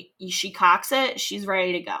 She cocks it. She's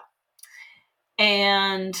ready to go.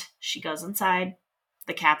 And she goes inside.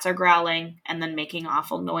 The cats are growling and then making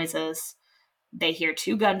awful noises. They hear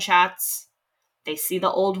 2 gunshots. They see the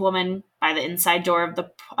old woman by the inside door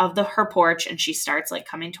of her porch, and she starts like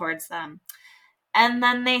coming towards them. And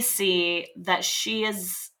then they see that she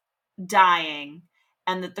is dying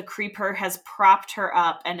and that the creeper has propped her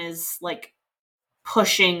up and is like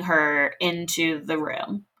pushing her into the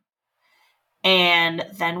room. And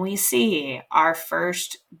then we see our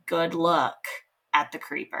first good look at the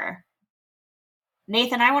creeper.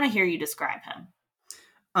 Nathan, I want to hear you describe him.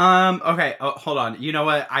 Okay, hold on. You know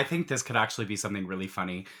what? I think this could actually be something really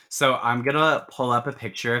funny. So I'm gonna pull up a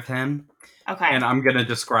picture of him. Okay. And I'm gonna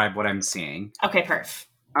describe what I'm seeing. Okay, perf.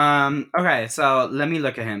 Okay, so let me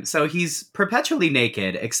look at him. So he's perpetually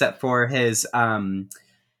naked except for his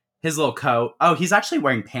little coat. Oh, he's actually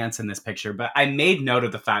wearing pants in this picture, but I made note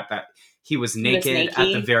of the fact that he was naked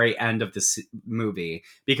at the very end of this movie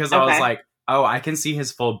because I was like, oh, I can see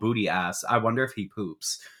his full booty ass. I wonder if he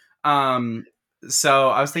poops. So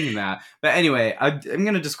I was thinking that. But anyway, I'm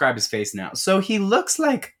going to describe his face now. So he looks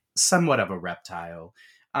like somewhat of a reptile.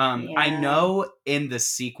 I know in the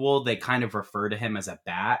sequel, they kind of refer to him as a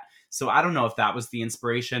bat. So I don't know if that was the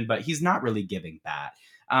inspiration, but he's not really giving bat.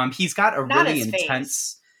 He's got a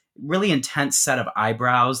really intense set of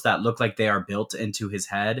eyebrows that look like they are built into his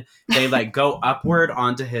head. They like go upward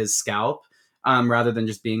onto his scalp rather than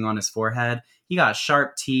just being on his forehead. He got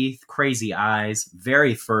sharp teeth, crazy eyes,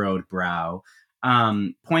 very furrowed brow,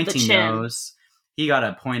 pointy nose. He got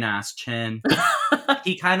a point ass chin.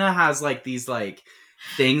 He kind of has like these like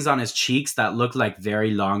things on his cheeks that look like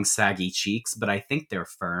very long saggy cheeks, but I think they're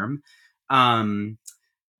firm.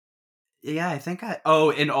 Yeah, I think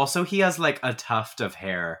and also he has like a tuft of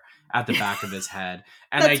hair at the back of his head.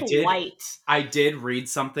 And That's white. I did read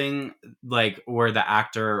something like where the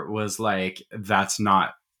actor was like, that's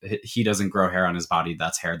not, he doesn't grow hair on his body.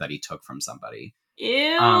 That's hair that he took from somebody.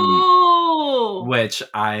 Ew. Which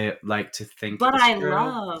I like to think But is I true.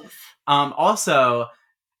 love. Also,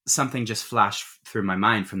 something just flashed through my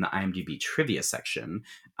mind from the IMDb trivia section.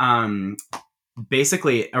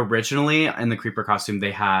 Basically, originally in the creeper costume,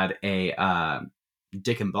 they had a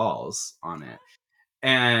dick and balls on it.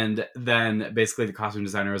 And then basically the costume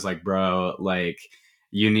designer was like, bro, like,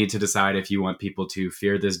 you need to decide if you want people to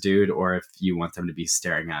fear this dude or if you want them to be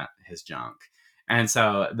staring at his junk. And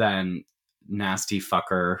so then nasty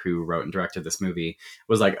fucker who wrote and directed this movie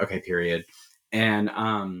was like, okay, period. And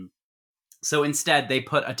so instead they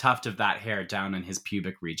put a tuft of that hair down in his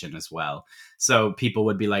pubic region as well. So people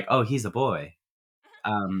would be like, oh, he's a boy.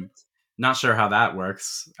 Not sure how that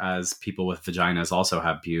works, as people with vaginas also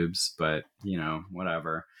have pubes, but you know,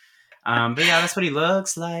 whatever. But yeah, that's what he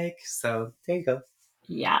looks like. So there you go.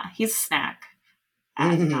 Yeah, he's a snack.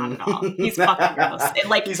 Not at all. He's fucking gross.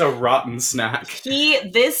 He's a rotten snack.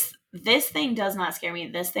 This thing does not scare me.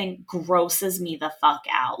 This thing grosses me the fuck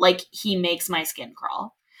out. Like, he makes my skin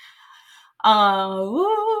crawl.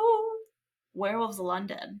 Werewolves of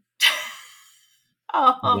London.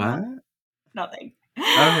 What? Nothing.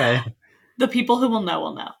 Okay. The people who will know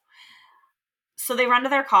will know. So they run to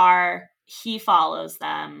their car. He follows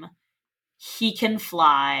them. He can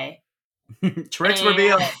fly. Tricks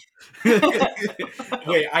reveal.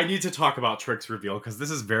 Wait, I need to talk about Tricks reveal because this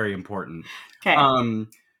is very important. Okay.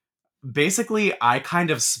 Basically, I kind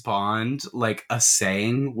of spawned like a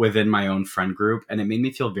saying within my own friend group, and it made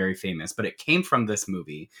me feel very famous, but it came from this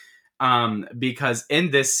movie. Because in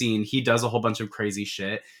this scene, he does a whole bunch of crazy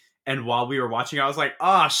shit. And while we were watching, I was like,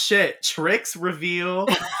 oh shit, Tricks reveal.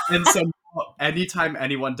 And so anytime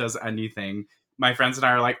anyone does anything, my friends and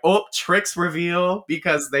I are like, oh, Tricks reveal,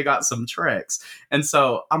 because they got some tricks. And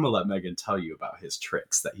so I'm gonna let Megan tell you about his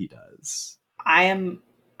tricks that he does.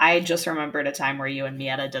 I just remembered a time where you and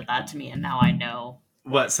Mietta did that to me, and now I know.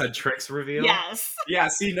 What, said Tricks reveal? Yes. Yeah,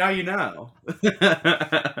 see, now you know. I feel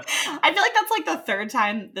like that's like the third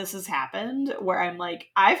time this has happened where I'm like,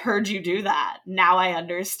 I've heard you do that. Now I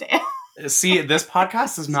understand. See, this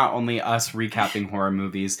podcast is not only us recapping horror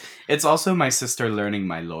movies, it's also my sister learning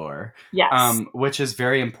my lore. Yes. Which is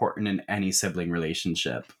very important in any sibling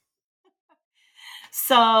relationship.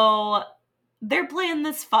 So they're playing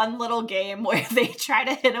this fun little game where they try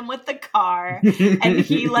to hit him with the car and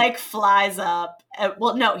he like flies up.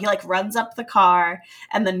 Well, no, he like runs up the car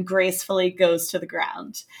and then gracefully goes to the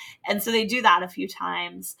ground. And so they do that a few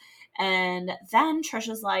times. And then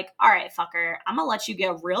Trisha's like, all right, fucker, I'm going to let you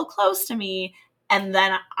get real close to me and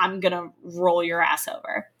then I'm going to roll your ass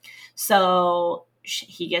over. So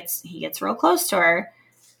he gets real close to her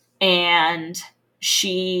and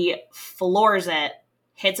she floors it,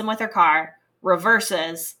 hits him with her car,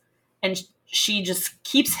 reverses, and she just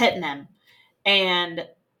keeps hitting him. And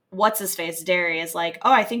what's his face, Derry, is like,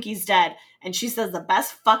 oh, I think he's dead. And she says the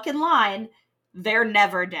best fucking line, they're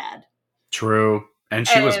never dead. True. And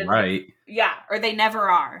she was right. Yeah, or they never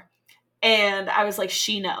are. And I was like,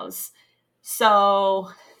 she knows.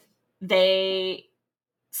 So they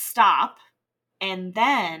stop, and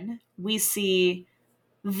then we see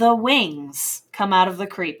the wings come out of the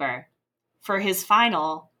creeper for his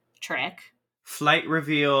final trick. Flight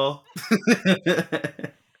reveal.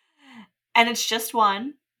 And it's just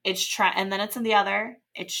one. And then it's in the other.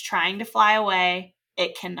 It's trying to fly away.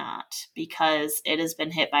 It cannot because it has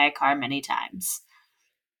been hit by a car many times.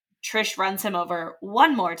 Trish runs him over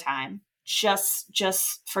one more time,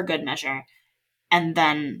 just for good measure. And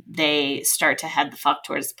then they start to head the fuck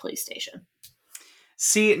towards the police station.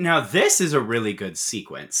 See, now this is a really good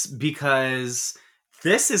sequence because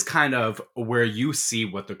this is kind of where you see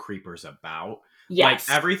what the creeper's about. Yes.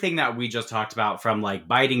 Like everything that we just talked about, from like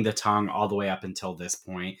biting the tongue all the way up until this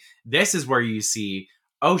point, this is where you see,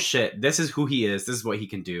 oh shit, this is who he is. This is what he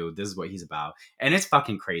can do. This is what he's about. And it's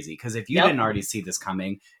fucking crazy because if you didn't already see this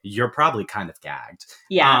coming, you're probably kind of gagged.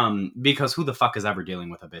 Yeah. Because who the fuck is ever dealing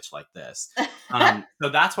with a bitch like this? So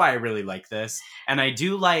that's why I really like this. And I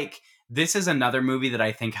do like, this is another movie that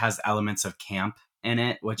I think has elements of camp in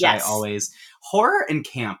it, which I always... Horror and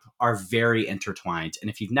camp are very intertwined.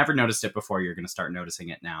 And if you've never noticed it before, you're going to start noticing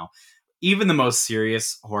it now. Even the most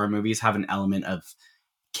serious horror movies have an element of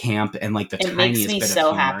camp and like the tiniest bit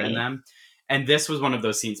of humor in them. And this was one of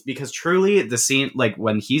those scenes because truly the scene, like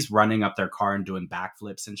when he's running up their car and doing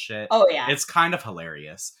backflips and shit. Oh yeah. It's kind of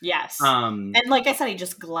hilarious. Yes. And like I said, he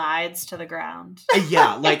just glides to the ground.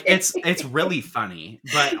 Yeah, like it's really funny,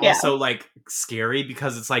 but also like scary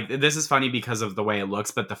because it's like this is funny because of the way it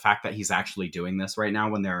looks, but the fact that he's actually doing this right now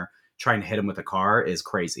when they're trying to hit him with a car is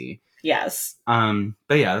crazy. Yes. But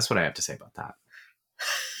yeah, that's what I have to say about that.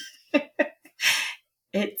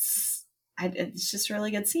 It's just a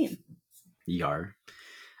really good scene. Yar.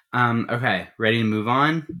 Okay, ready to move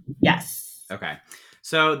on? Yes. Okay.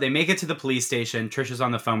 So they make it to the police station. Trisha's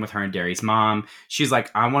on the phone with her and Derry's mom. She's like,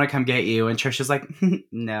 I want to come get you. And Trisha's like,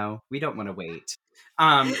 no, we don't want to wait.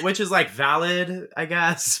 Which is like valid, I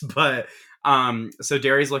guess. But so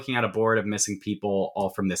Derry's looking at a board of missing people all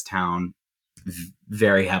from this town.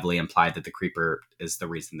 Very heavily implied that the creeper is the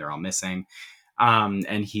reason they're all missing.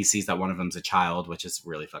 And he sees that one of them's a child, which is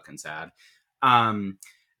really fucking sad.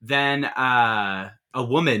 Then a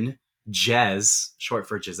woman, Jez, short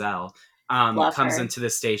for Giselle, comes into the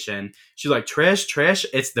station. She's like, Trish,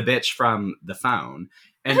 it's the bitch from the phone.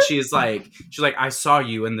 And she's like, I saw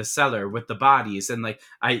you in the cellar with the bodies. And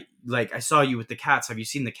I saw you with the cats. Have you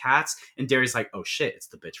seen the cats? And Derry's like, oh shit, it's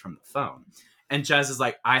the bitch from the phone. And Jez is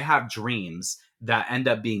like, I have dreams that end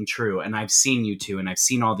up being true. And I've seen you two and I've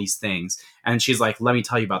seen all these things. And she's like, let me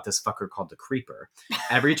tell you about this fucker called the Creeper.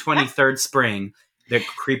 Every 23rd spring, the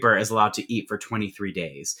Creeper is allowed to eat for 23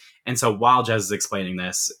 days. And so while Jez is explaining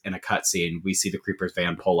this in a cutscene, we see the Creeper's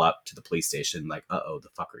van pull up to the police station like, uh-oh, the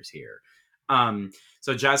fucker's here.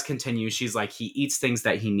 So Jez continues. She's like, he eats things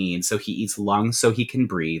that he needs. So he eats lungs so he can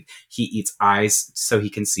breathe. He eats eyes so he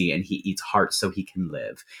can see. And he eats heart so he can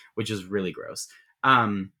live, which is really gross.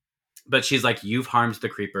 But she's like, you've harmed the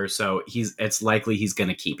Creeper. So it's likely he's going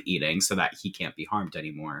to keep eating so that he can't be harmed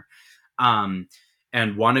anymore.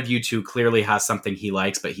 And one of you two clearly has something he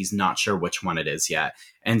likes, but he's not sure which one it is yet.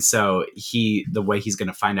 And so the way he's going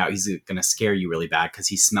to find out, he's going to scare you really bad because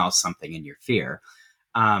he smells something in your fear.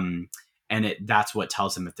 And that's what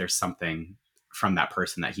tells him if there's something from that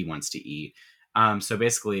person that he wants to eat. So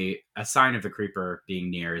basically, a sign of the Creeper being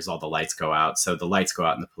near is all the lights go out. So the lights go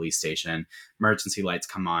out in the police station. Emergency lights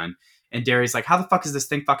come on. And Derry's like, how the fuck is this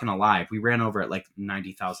thing fucking alive? We ran over it like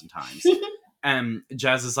 90,000 times. And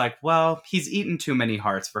Jez is like, well, he's eaten too many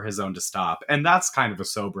hearts for his own to stop. And that's kind of a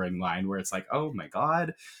sobering line where it's like, oh my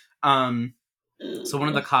God. So one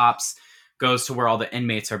of the cops goes to where all the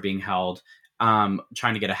inmates are being held,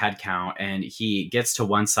 trying to get a head count. And he gets to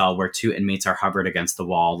one cell where two inmates are hovered against the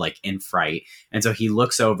wall, like in fright. And so he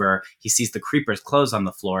looks over, he sees the Creeper's clothes on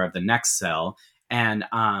the floor of the next cell. And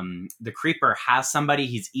the Creeper has somebody,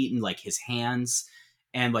 he's eaten like his hands.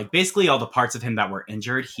 And like basically all the parts of him that were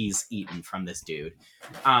injured, he's eaten from this dude.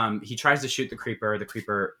 He tries to shoot the Creeper. The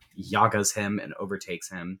Creeper yagas him and overtakes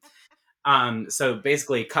him. So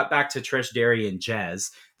basically cut back to Trish, Derry, and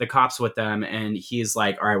Jez. The cops with them. And he's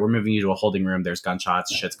like, all right, we're moving you to a holding room. There's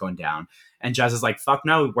gunshots. Shit's going down. And Jez is like, fuck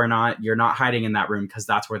no, we're not. You're not hiding in that room because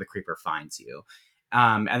that's where the Creeper finds you.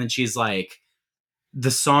 And then she's like, the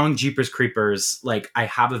song Jeepers Creepers, like I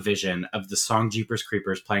have a vision of the song Jeepers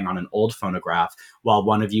Creepers playing on an old phonograph while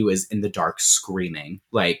one of you is in the dark screaming,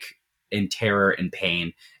 like in terror and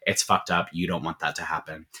pain. It's fucked up. You don't want that to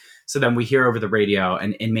happen. So then we hear over the radio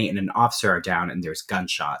an inmate and an officer are down and there's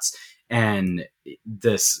gunshots. And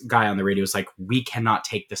this guy on the radio is like, we cannot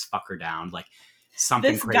take this fucker down. Like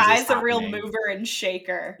something crazy is happening. This guy's a real mover and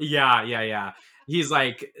shaker. Yeah. He's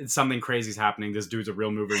like, something crazy's happening. This dude's a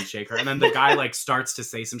real mover and shaker. And then the guy like starts to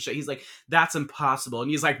say some shit. He's like, that's impossible.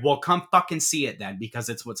 And he's like, well, come fucking see it then, because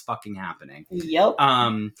it's what's fucking happening. Yep.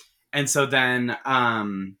 And so then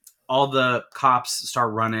all the cops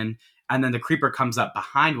start running. And then the Creeper comes up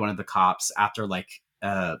behind one of the cops after like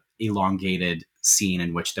elongated scene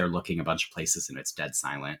in which they're looking a bunch of places and it's dead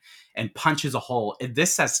silent, and punches a hole.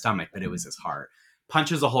 This says stomach, but it was his heart.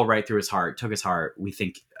 Punches a hole right through his heart, took his heart. We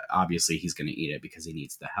think obviously he's going to eat it because he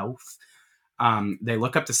needs the health. They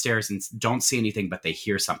look up the stairs and don't see anything, but they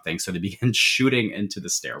hear something. So they begin shooting into the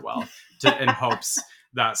stairwell in hopes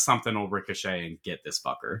that something will ricochet and get this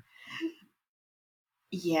fucker.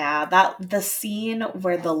 Yeah, the scene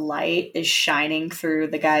where the light is shining through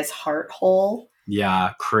the guy's heart hole.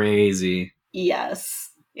 Yeah, crazy. Yes.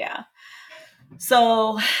 Yeah.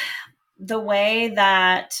 So the way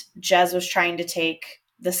that Jez was trying to take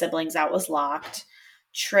the siblings out was locked.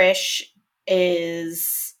 Trish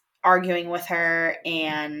is arguing with her,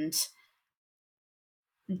 and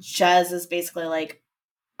Jez is basically like,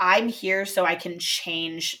 I'm here so I can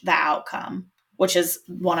change the outcome, which is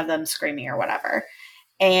one of them screaming or whatever.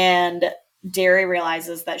 And Derry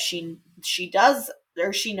realizes that she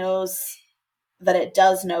knows that it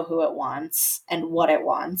does know who it wants and what it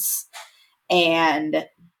wants. And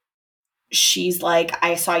she's like,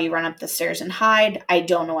 I saw you run up the stairs and hide. I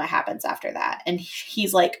don't know what happens after that. And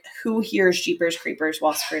he's like, who hears Jeepers Creepers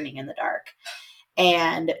while screaming in the dark?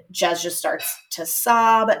 And Jez just starts to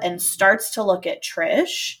sob and starts to look at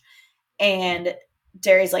Trish. And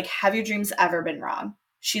Derry's like, have your dreams ever been wrong?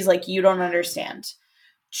 She's like, you don't understand.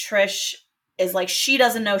 Trish is like, she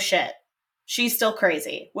doesn't know shit. She's still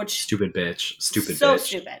crazy, which stupid bitch. So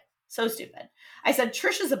stupid. I said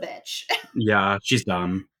Trish is a bitch. Yeah, she's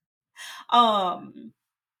dumb. And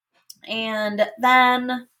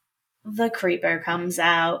then the creeper comes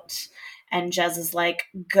out, and Jez is like,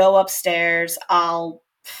 go upstairs, I'll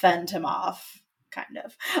fend him off, kind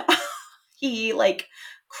of. He like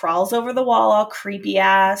crawls over the wall all creepy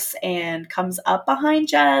ass and comes up behind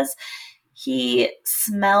Jez. He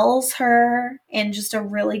smells her in just a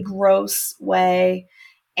really gross way,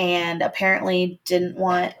 and apparently didn't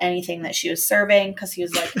want anything that she was serving because he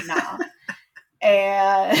was like, nah.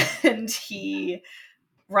 And he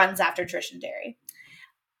runs after Trish and Derry.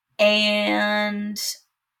 And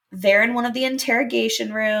they're in one of the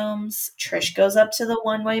interrogation rooms. Trish goes up to the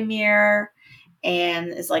one-way mirror and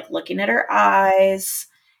is like looking at her eyes.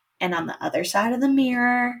 And on the other side of the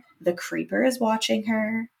mirror, the creeper is watching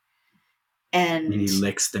her. And he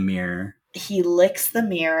licks the mirror. He licks the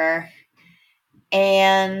mirror.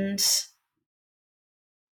 And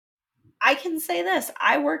I can say this.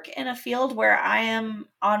 I work in a field where I am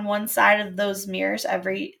on one side of those mirrors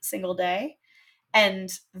every single day. And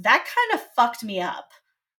that kind of fucked me up.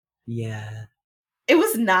 Yeah. It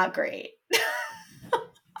was not great.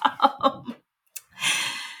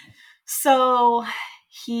 So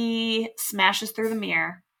he smashes through the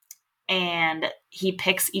mirror and he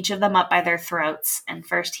picks each of them up by their throats. And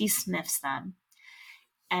first he sniffs them.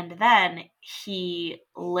 And then he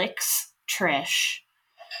licks Trish.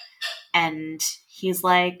 And he's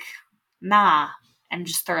like, nah, and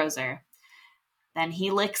just throws her. Then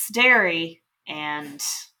he licks Derry and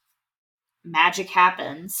magic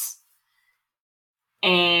happens.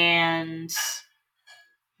 And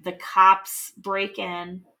the cops break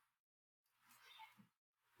in.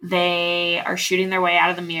 They are shooting their way out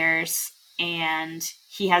of the mirrors, and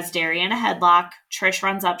he has Derry in a headlock. Trish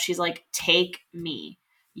runs up. She's like, take me.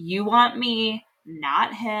 You want me,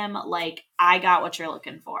 not him. Like, I got what you're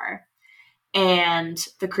looking for. And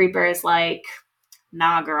the creeper is like,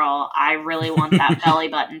 nah, girl, I really want that belly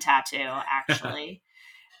button tattoo, actually.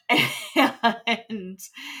 And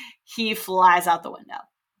he flies out the window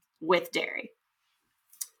with Derry.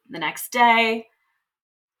 The next day,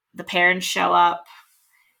 the parents show up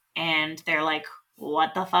and they're like,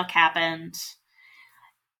 what the fuck happened?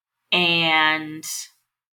 And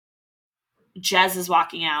Jez is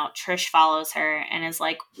walking out. Trish follows her and is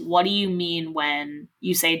like, what do you mean when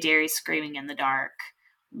you say Derry's screaming in the dark?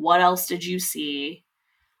 What else did you see?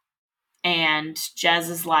 And Jez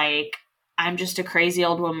is like, I'm just a crazy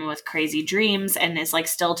old woman with crazy dreams, and is like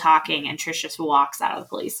still talking, and Trish just walks out of the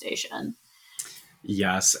police station.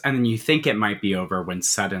 Yes, and then you think it might be over when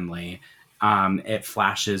suddenly it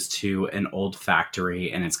flashes to an old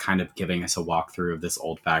factory, and it's kind of giving us a walkthrough of this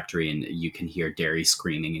old factory, and you can hear Derry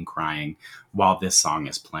screaming and crying while this song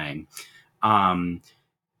is playing. And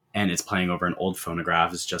it's playing over an old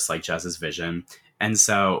phonograph. It's just like Jez's vision. And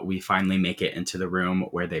so we finally make it into the room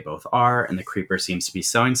where they both are, and the creeper seems to be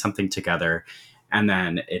sewing something together. And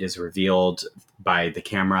then it is revealed by the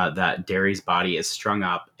camera that Derry's body is strung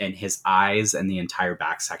up, and his eyes and the entire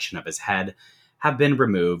back section of his head have been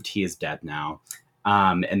removed. He is dead now.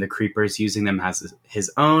 And the creeper is using them as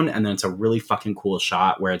his own. And then it's a really fucking cool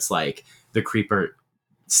shot where it's like the creeper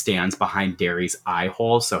stands behind Derry's eye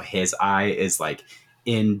hole. So his eye is like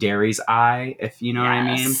in Derry's eye, if you know what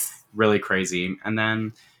I mean. Really crazy. And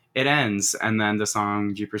then it ends, and then the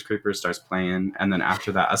song Jeepers Creepers starts playing, and then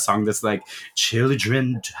after that a song that's like,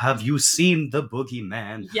 children, have you seen the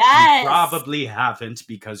boogeyman? Yes, you probably haven't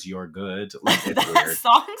because you're good. Like, it's that weird.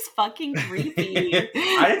 Song's fucking creepy.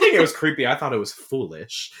 I didn't think it was creepy. I thought it was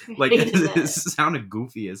foolish. Like, it sounded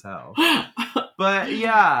goofy as hell. But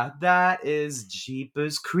yeah, that is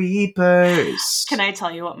Jeepers Creepers. Can I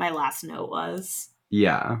tell you what my last note was?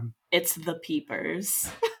 Yeah, it's the peepers.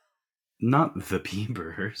 Not the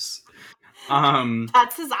peepers.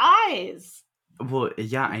 That's his eyes. Well,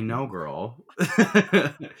 yeah, I know, girl.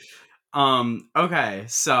 Okay,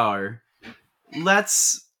 so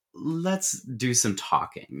let's do some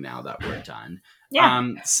talking now that we're done. Yeah.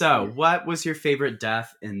 So what was your favorite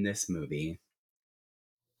death in this movie?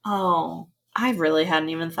 Oh, I really hadn't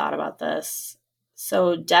even thought about this.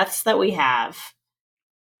 So deaths that we have.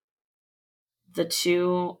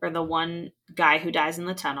 the one guy who dies in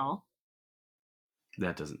the tunnel.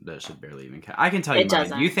 That should barely even count. I can tell you It mine.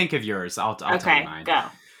 doesn't. You think of yours. I'll tell you Okay, mine. go.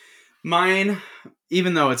 Mine,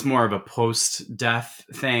 even though it's more of a post-death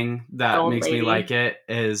thing that Old makes me lady. like it,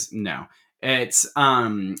 is no. It's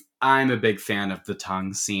I'm a big fan of the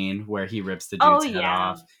tongue scene where he rips the Oh dude's head yeah.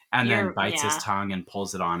 off and then bites his Yeah. tongue and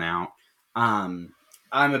pulls it on out. I'm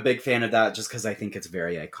a big fan of that just because I think it's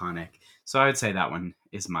very iconic. So I would say that one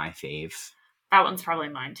is my fave. That one's probably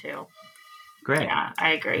mine too. Great. Yeah,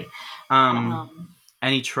 I agree.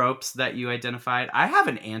 Any tropes that you identified? I have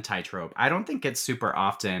an anti-trope. I don't think it's super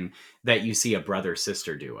often that you see a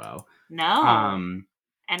brother-sister duo. No.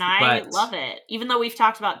 And I But love it. Even though we've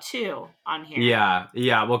talked about 2 on here.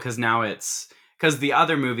 yeah. Well, because now because the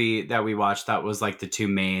other movie that we watched that was like the two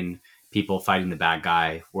main people fighting the bad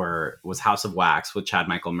guy was House of Wax with Chad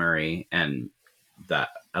Michael Murray and that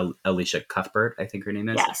Alicia Cuthbert, I think her name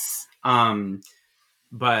is. Yes.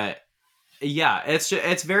 But yeah,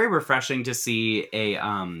 it's very refreshing to see a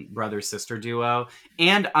brother sister duo,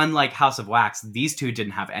 and unlike House of Wax, these two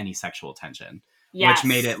didn't have any sexual tension, which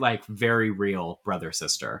made it like very real brother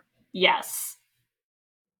sister. Yes,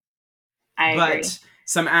 I agree. But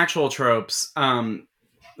some actual tropes,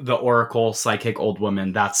 the Oracle psychic old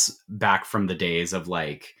woman, that's back from the days of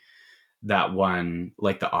like that one,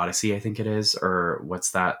 like the Odyssey, I think it is, or what's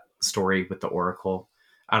that story with the Oracle?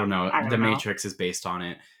 I don't know. The Matrix is based on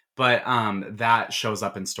it. But that shows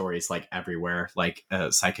up in stories like everywhere, like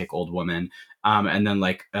a psychic old woman, and then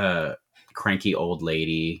like a cranky old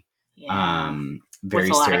lady, very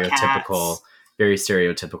stereotypical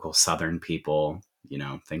Southern people,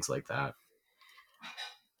 things like that.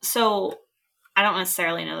 So I don't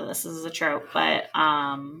necessarily know that this is a trope, but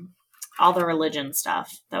all the religion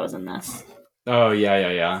stuff that was in this. Oh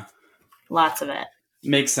yeah. Lots of it.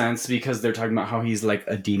 Makes sense because they're talking about how he's like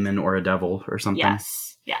a demon or a devil or something.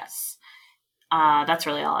 Yes. That's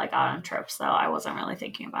really all I got on tropes, though. I wasn't really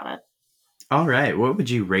thinking about it. All right. What would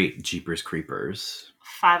you rate Jeepers Creepers?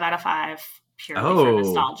 5 out of 5, purely for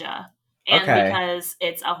nostalgia. And because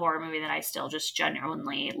it's a horror movie that I still just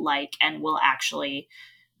genuinely like and will actually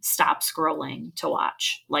stop scrolling to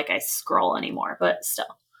watch. Like I scroll anymore, but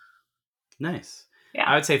still. Nice. Yeah.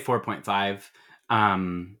 I would say 4.5.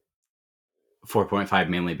 4.5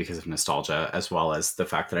 mainly because of nostalgia, as well as the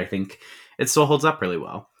fact that I think it still holds up really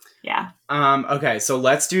well. Yeah. Okay, so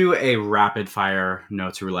let's do a rapid fire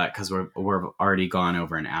notes roulette because we're already gone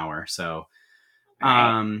over an hour. So,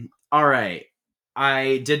 all right.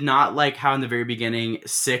 I did not like how in the very beginning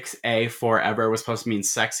 6A forever was supposed to mean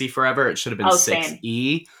sexy forever. It should have been 6E. Same.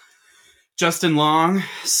 Justin Long,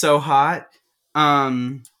 so hot.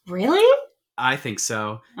 Really? I think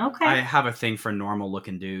so. Okay. I have a thing for normal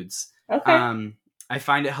looking dudes. Okay. I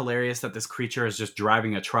find it hilarious that this creature is just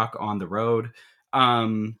driving a truck on the road.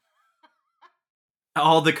 All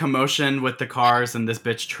the commotion with the cars and this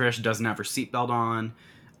bitch Trish doesn't have her seatbelt on.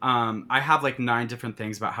 I have like 9 different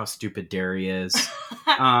things about how stupid Derry is.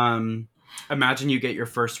 Imagine you get your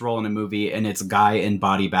first role in a movie and it's guy in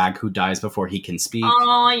body bag who dies before he can speak.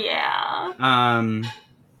 Oh yeah.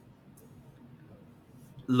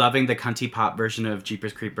 Loving the cunty pop version of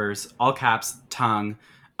Jeepers Creepers. All caps, tongue.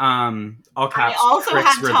 All caps, I also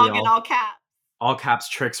tricks had reveal. tongue in all caps. All caps,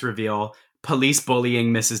 tricks reveal. Police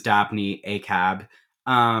bullying Mrs. Dabney, a cab.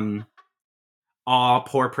 All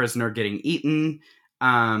poor prisoner getting eaten.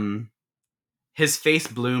 His face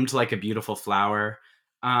bloomed like a beautiful flower.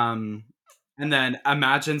 And then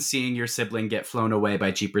imagine seeing your sibling get flown away by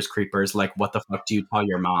Jeepers Creepers. Like, what the fuck do you tell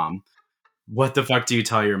your mom? What the fuck do you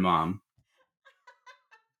tell your mom?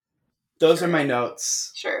 Those are my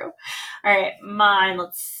notes. True. All right, mine.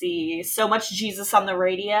 Let's see. So much Jesus on the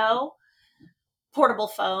radio. Portable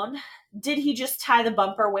phone. Did he just tie the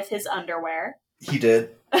bumper with his underwear? He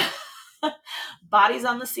did. Bodies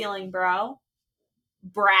on the ceiling, bro.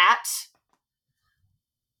 Brat.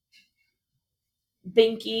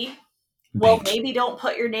 Binky. Well, maybe don't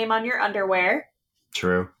put your name on your underwear.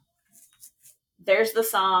 True. There's the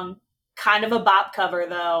song. Kind of a bop cover,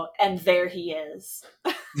 though. And there he is.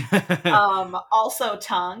 Also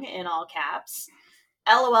tongue in all caps.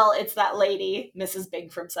 LOL, it's that lady, Mrs.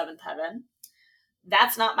 Big from Seventh Heaven.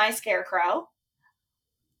 That's not my scarecrow.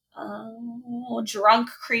 Drunk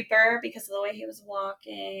creeper because of the way he was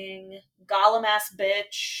walking. Gollum ass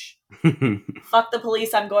bitch. Fuck the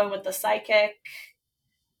police, I'm going with the psychic.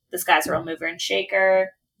 This guy's a real mover and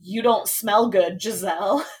shaker. You don't smell good,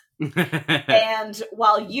 Giselle. And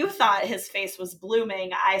while you thought his face was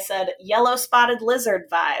blooming, I said yellow spotted lizard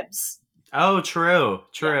vibes. Oh, true.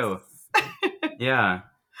 Yes. Yeah.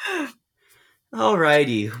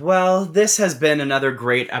 Alrighty. Well, this has been another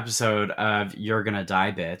great episode of You're Gonna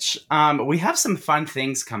Die, Bitch. We have some fun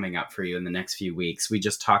things coming up for you in the next few weeks. We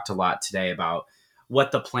just talked a lot today about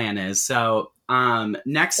what the plan is. So, It's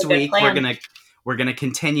next a good week we're plan. gonna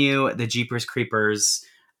continue the Jeepers Creepers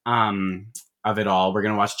um of it all. We're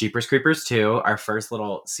gonna watch Jeepers Creepers 2, our first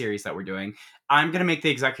little series that we're doing. I'm gonna make the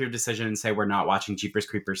executive decision and say we're not watching Jeepers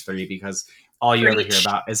Creepers 3 because all you ever hear Preach.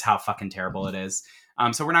 about is how fucking terrible it is.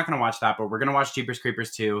 So we're not going to watch that, but we're going to watch Jeepers Creepers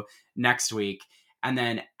 2 next week. And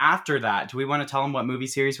then after that, do we want to tell them what movie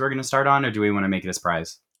series we're going to start on, or do we want to make it a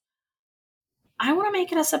surprise? I want to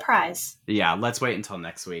make it a surprise. Yeah, let's wait until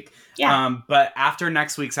next week. Yeah. But after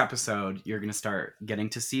next week's episode, you're going to start getting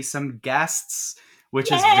to see some guests, which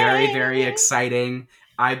Yay! is very, very exciting.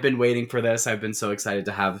 I've been waiting for this. I've been so excited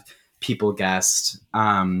to have people guest.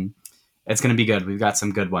 It's going to be good. We've got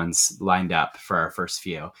some good ones lined up for our first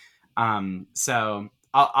few. So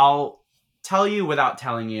I'll tell you without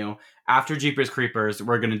telling you. After Jeepers Creepers,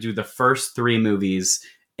 we're going to do the first 3 movies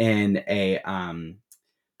in a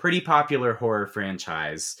pretty popular horror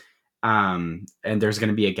franchise. And there's going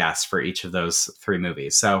to be a guest for each of those 3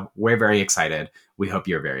 movies. So we're very excited. We hope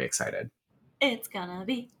you're very excited. It's gonna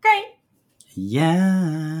be great.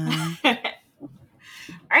 Yeah. All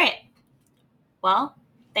right. Well,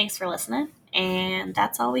 thanks for listening. And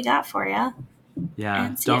that's all we got for you. Yeah.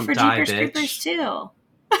 And see Don't you for die, Jeepers bitch. Creepers too.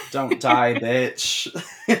 Don't die,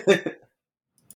 bitch.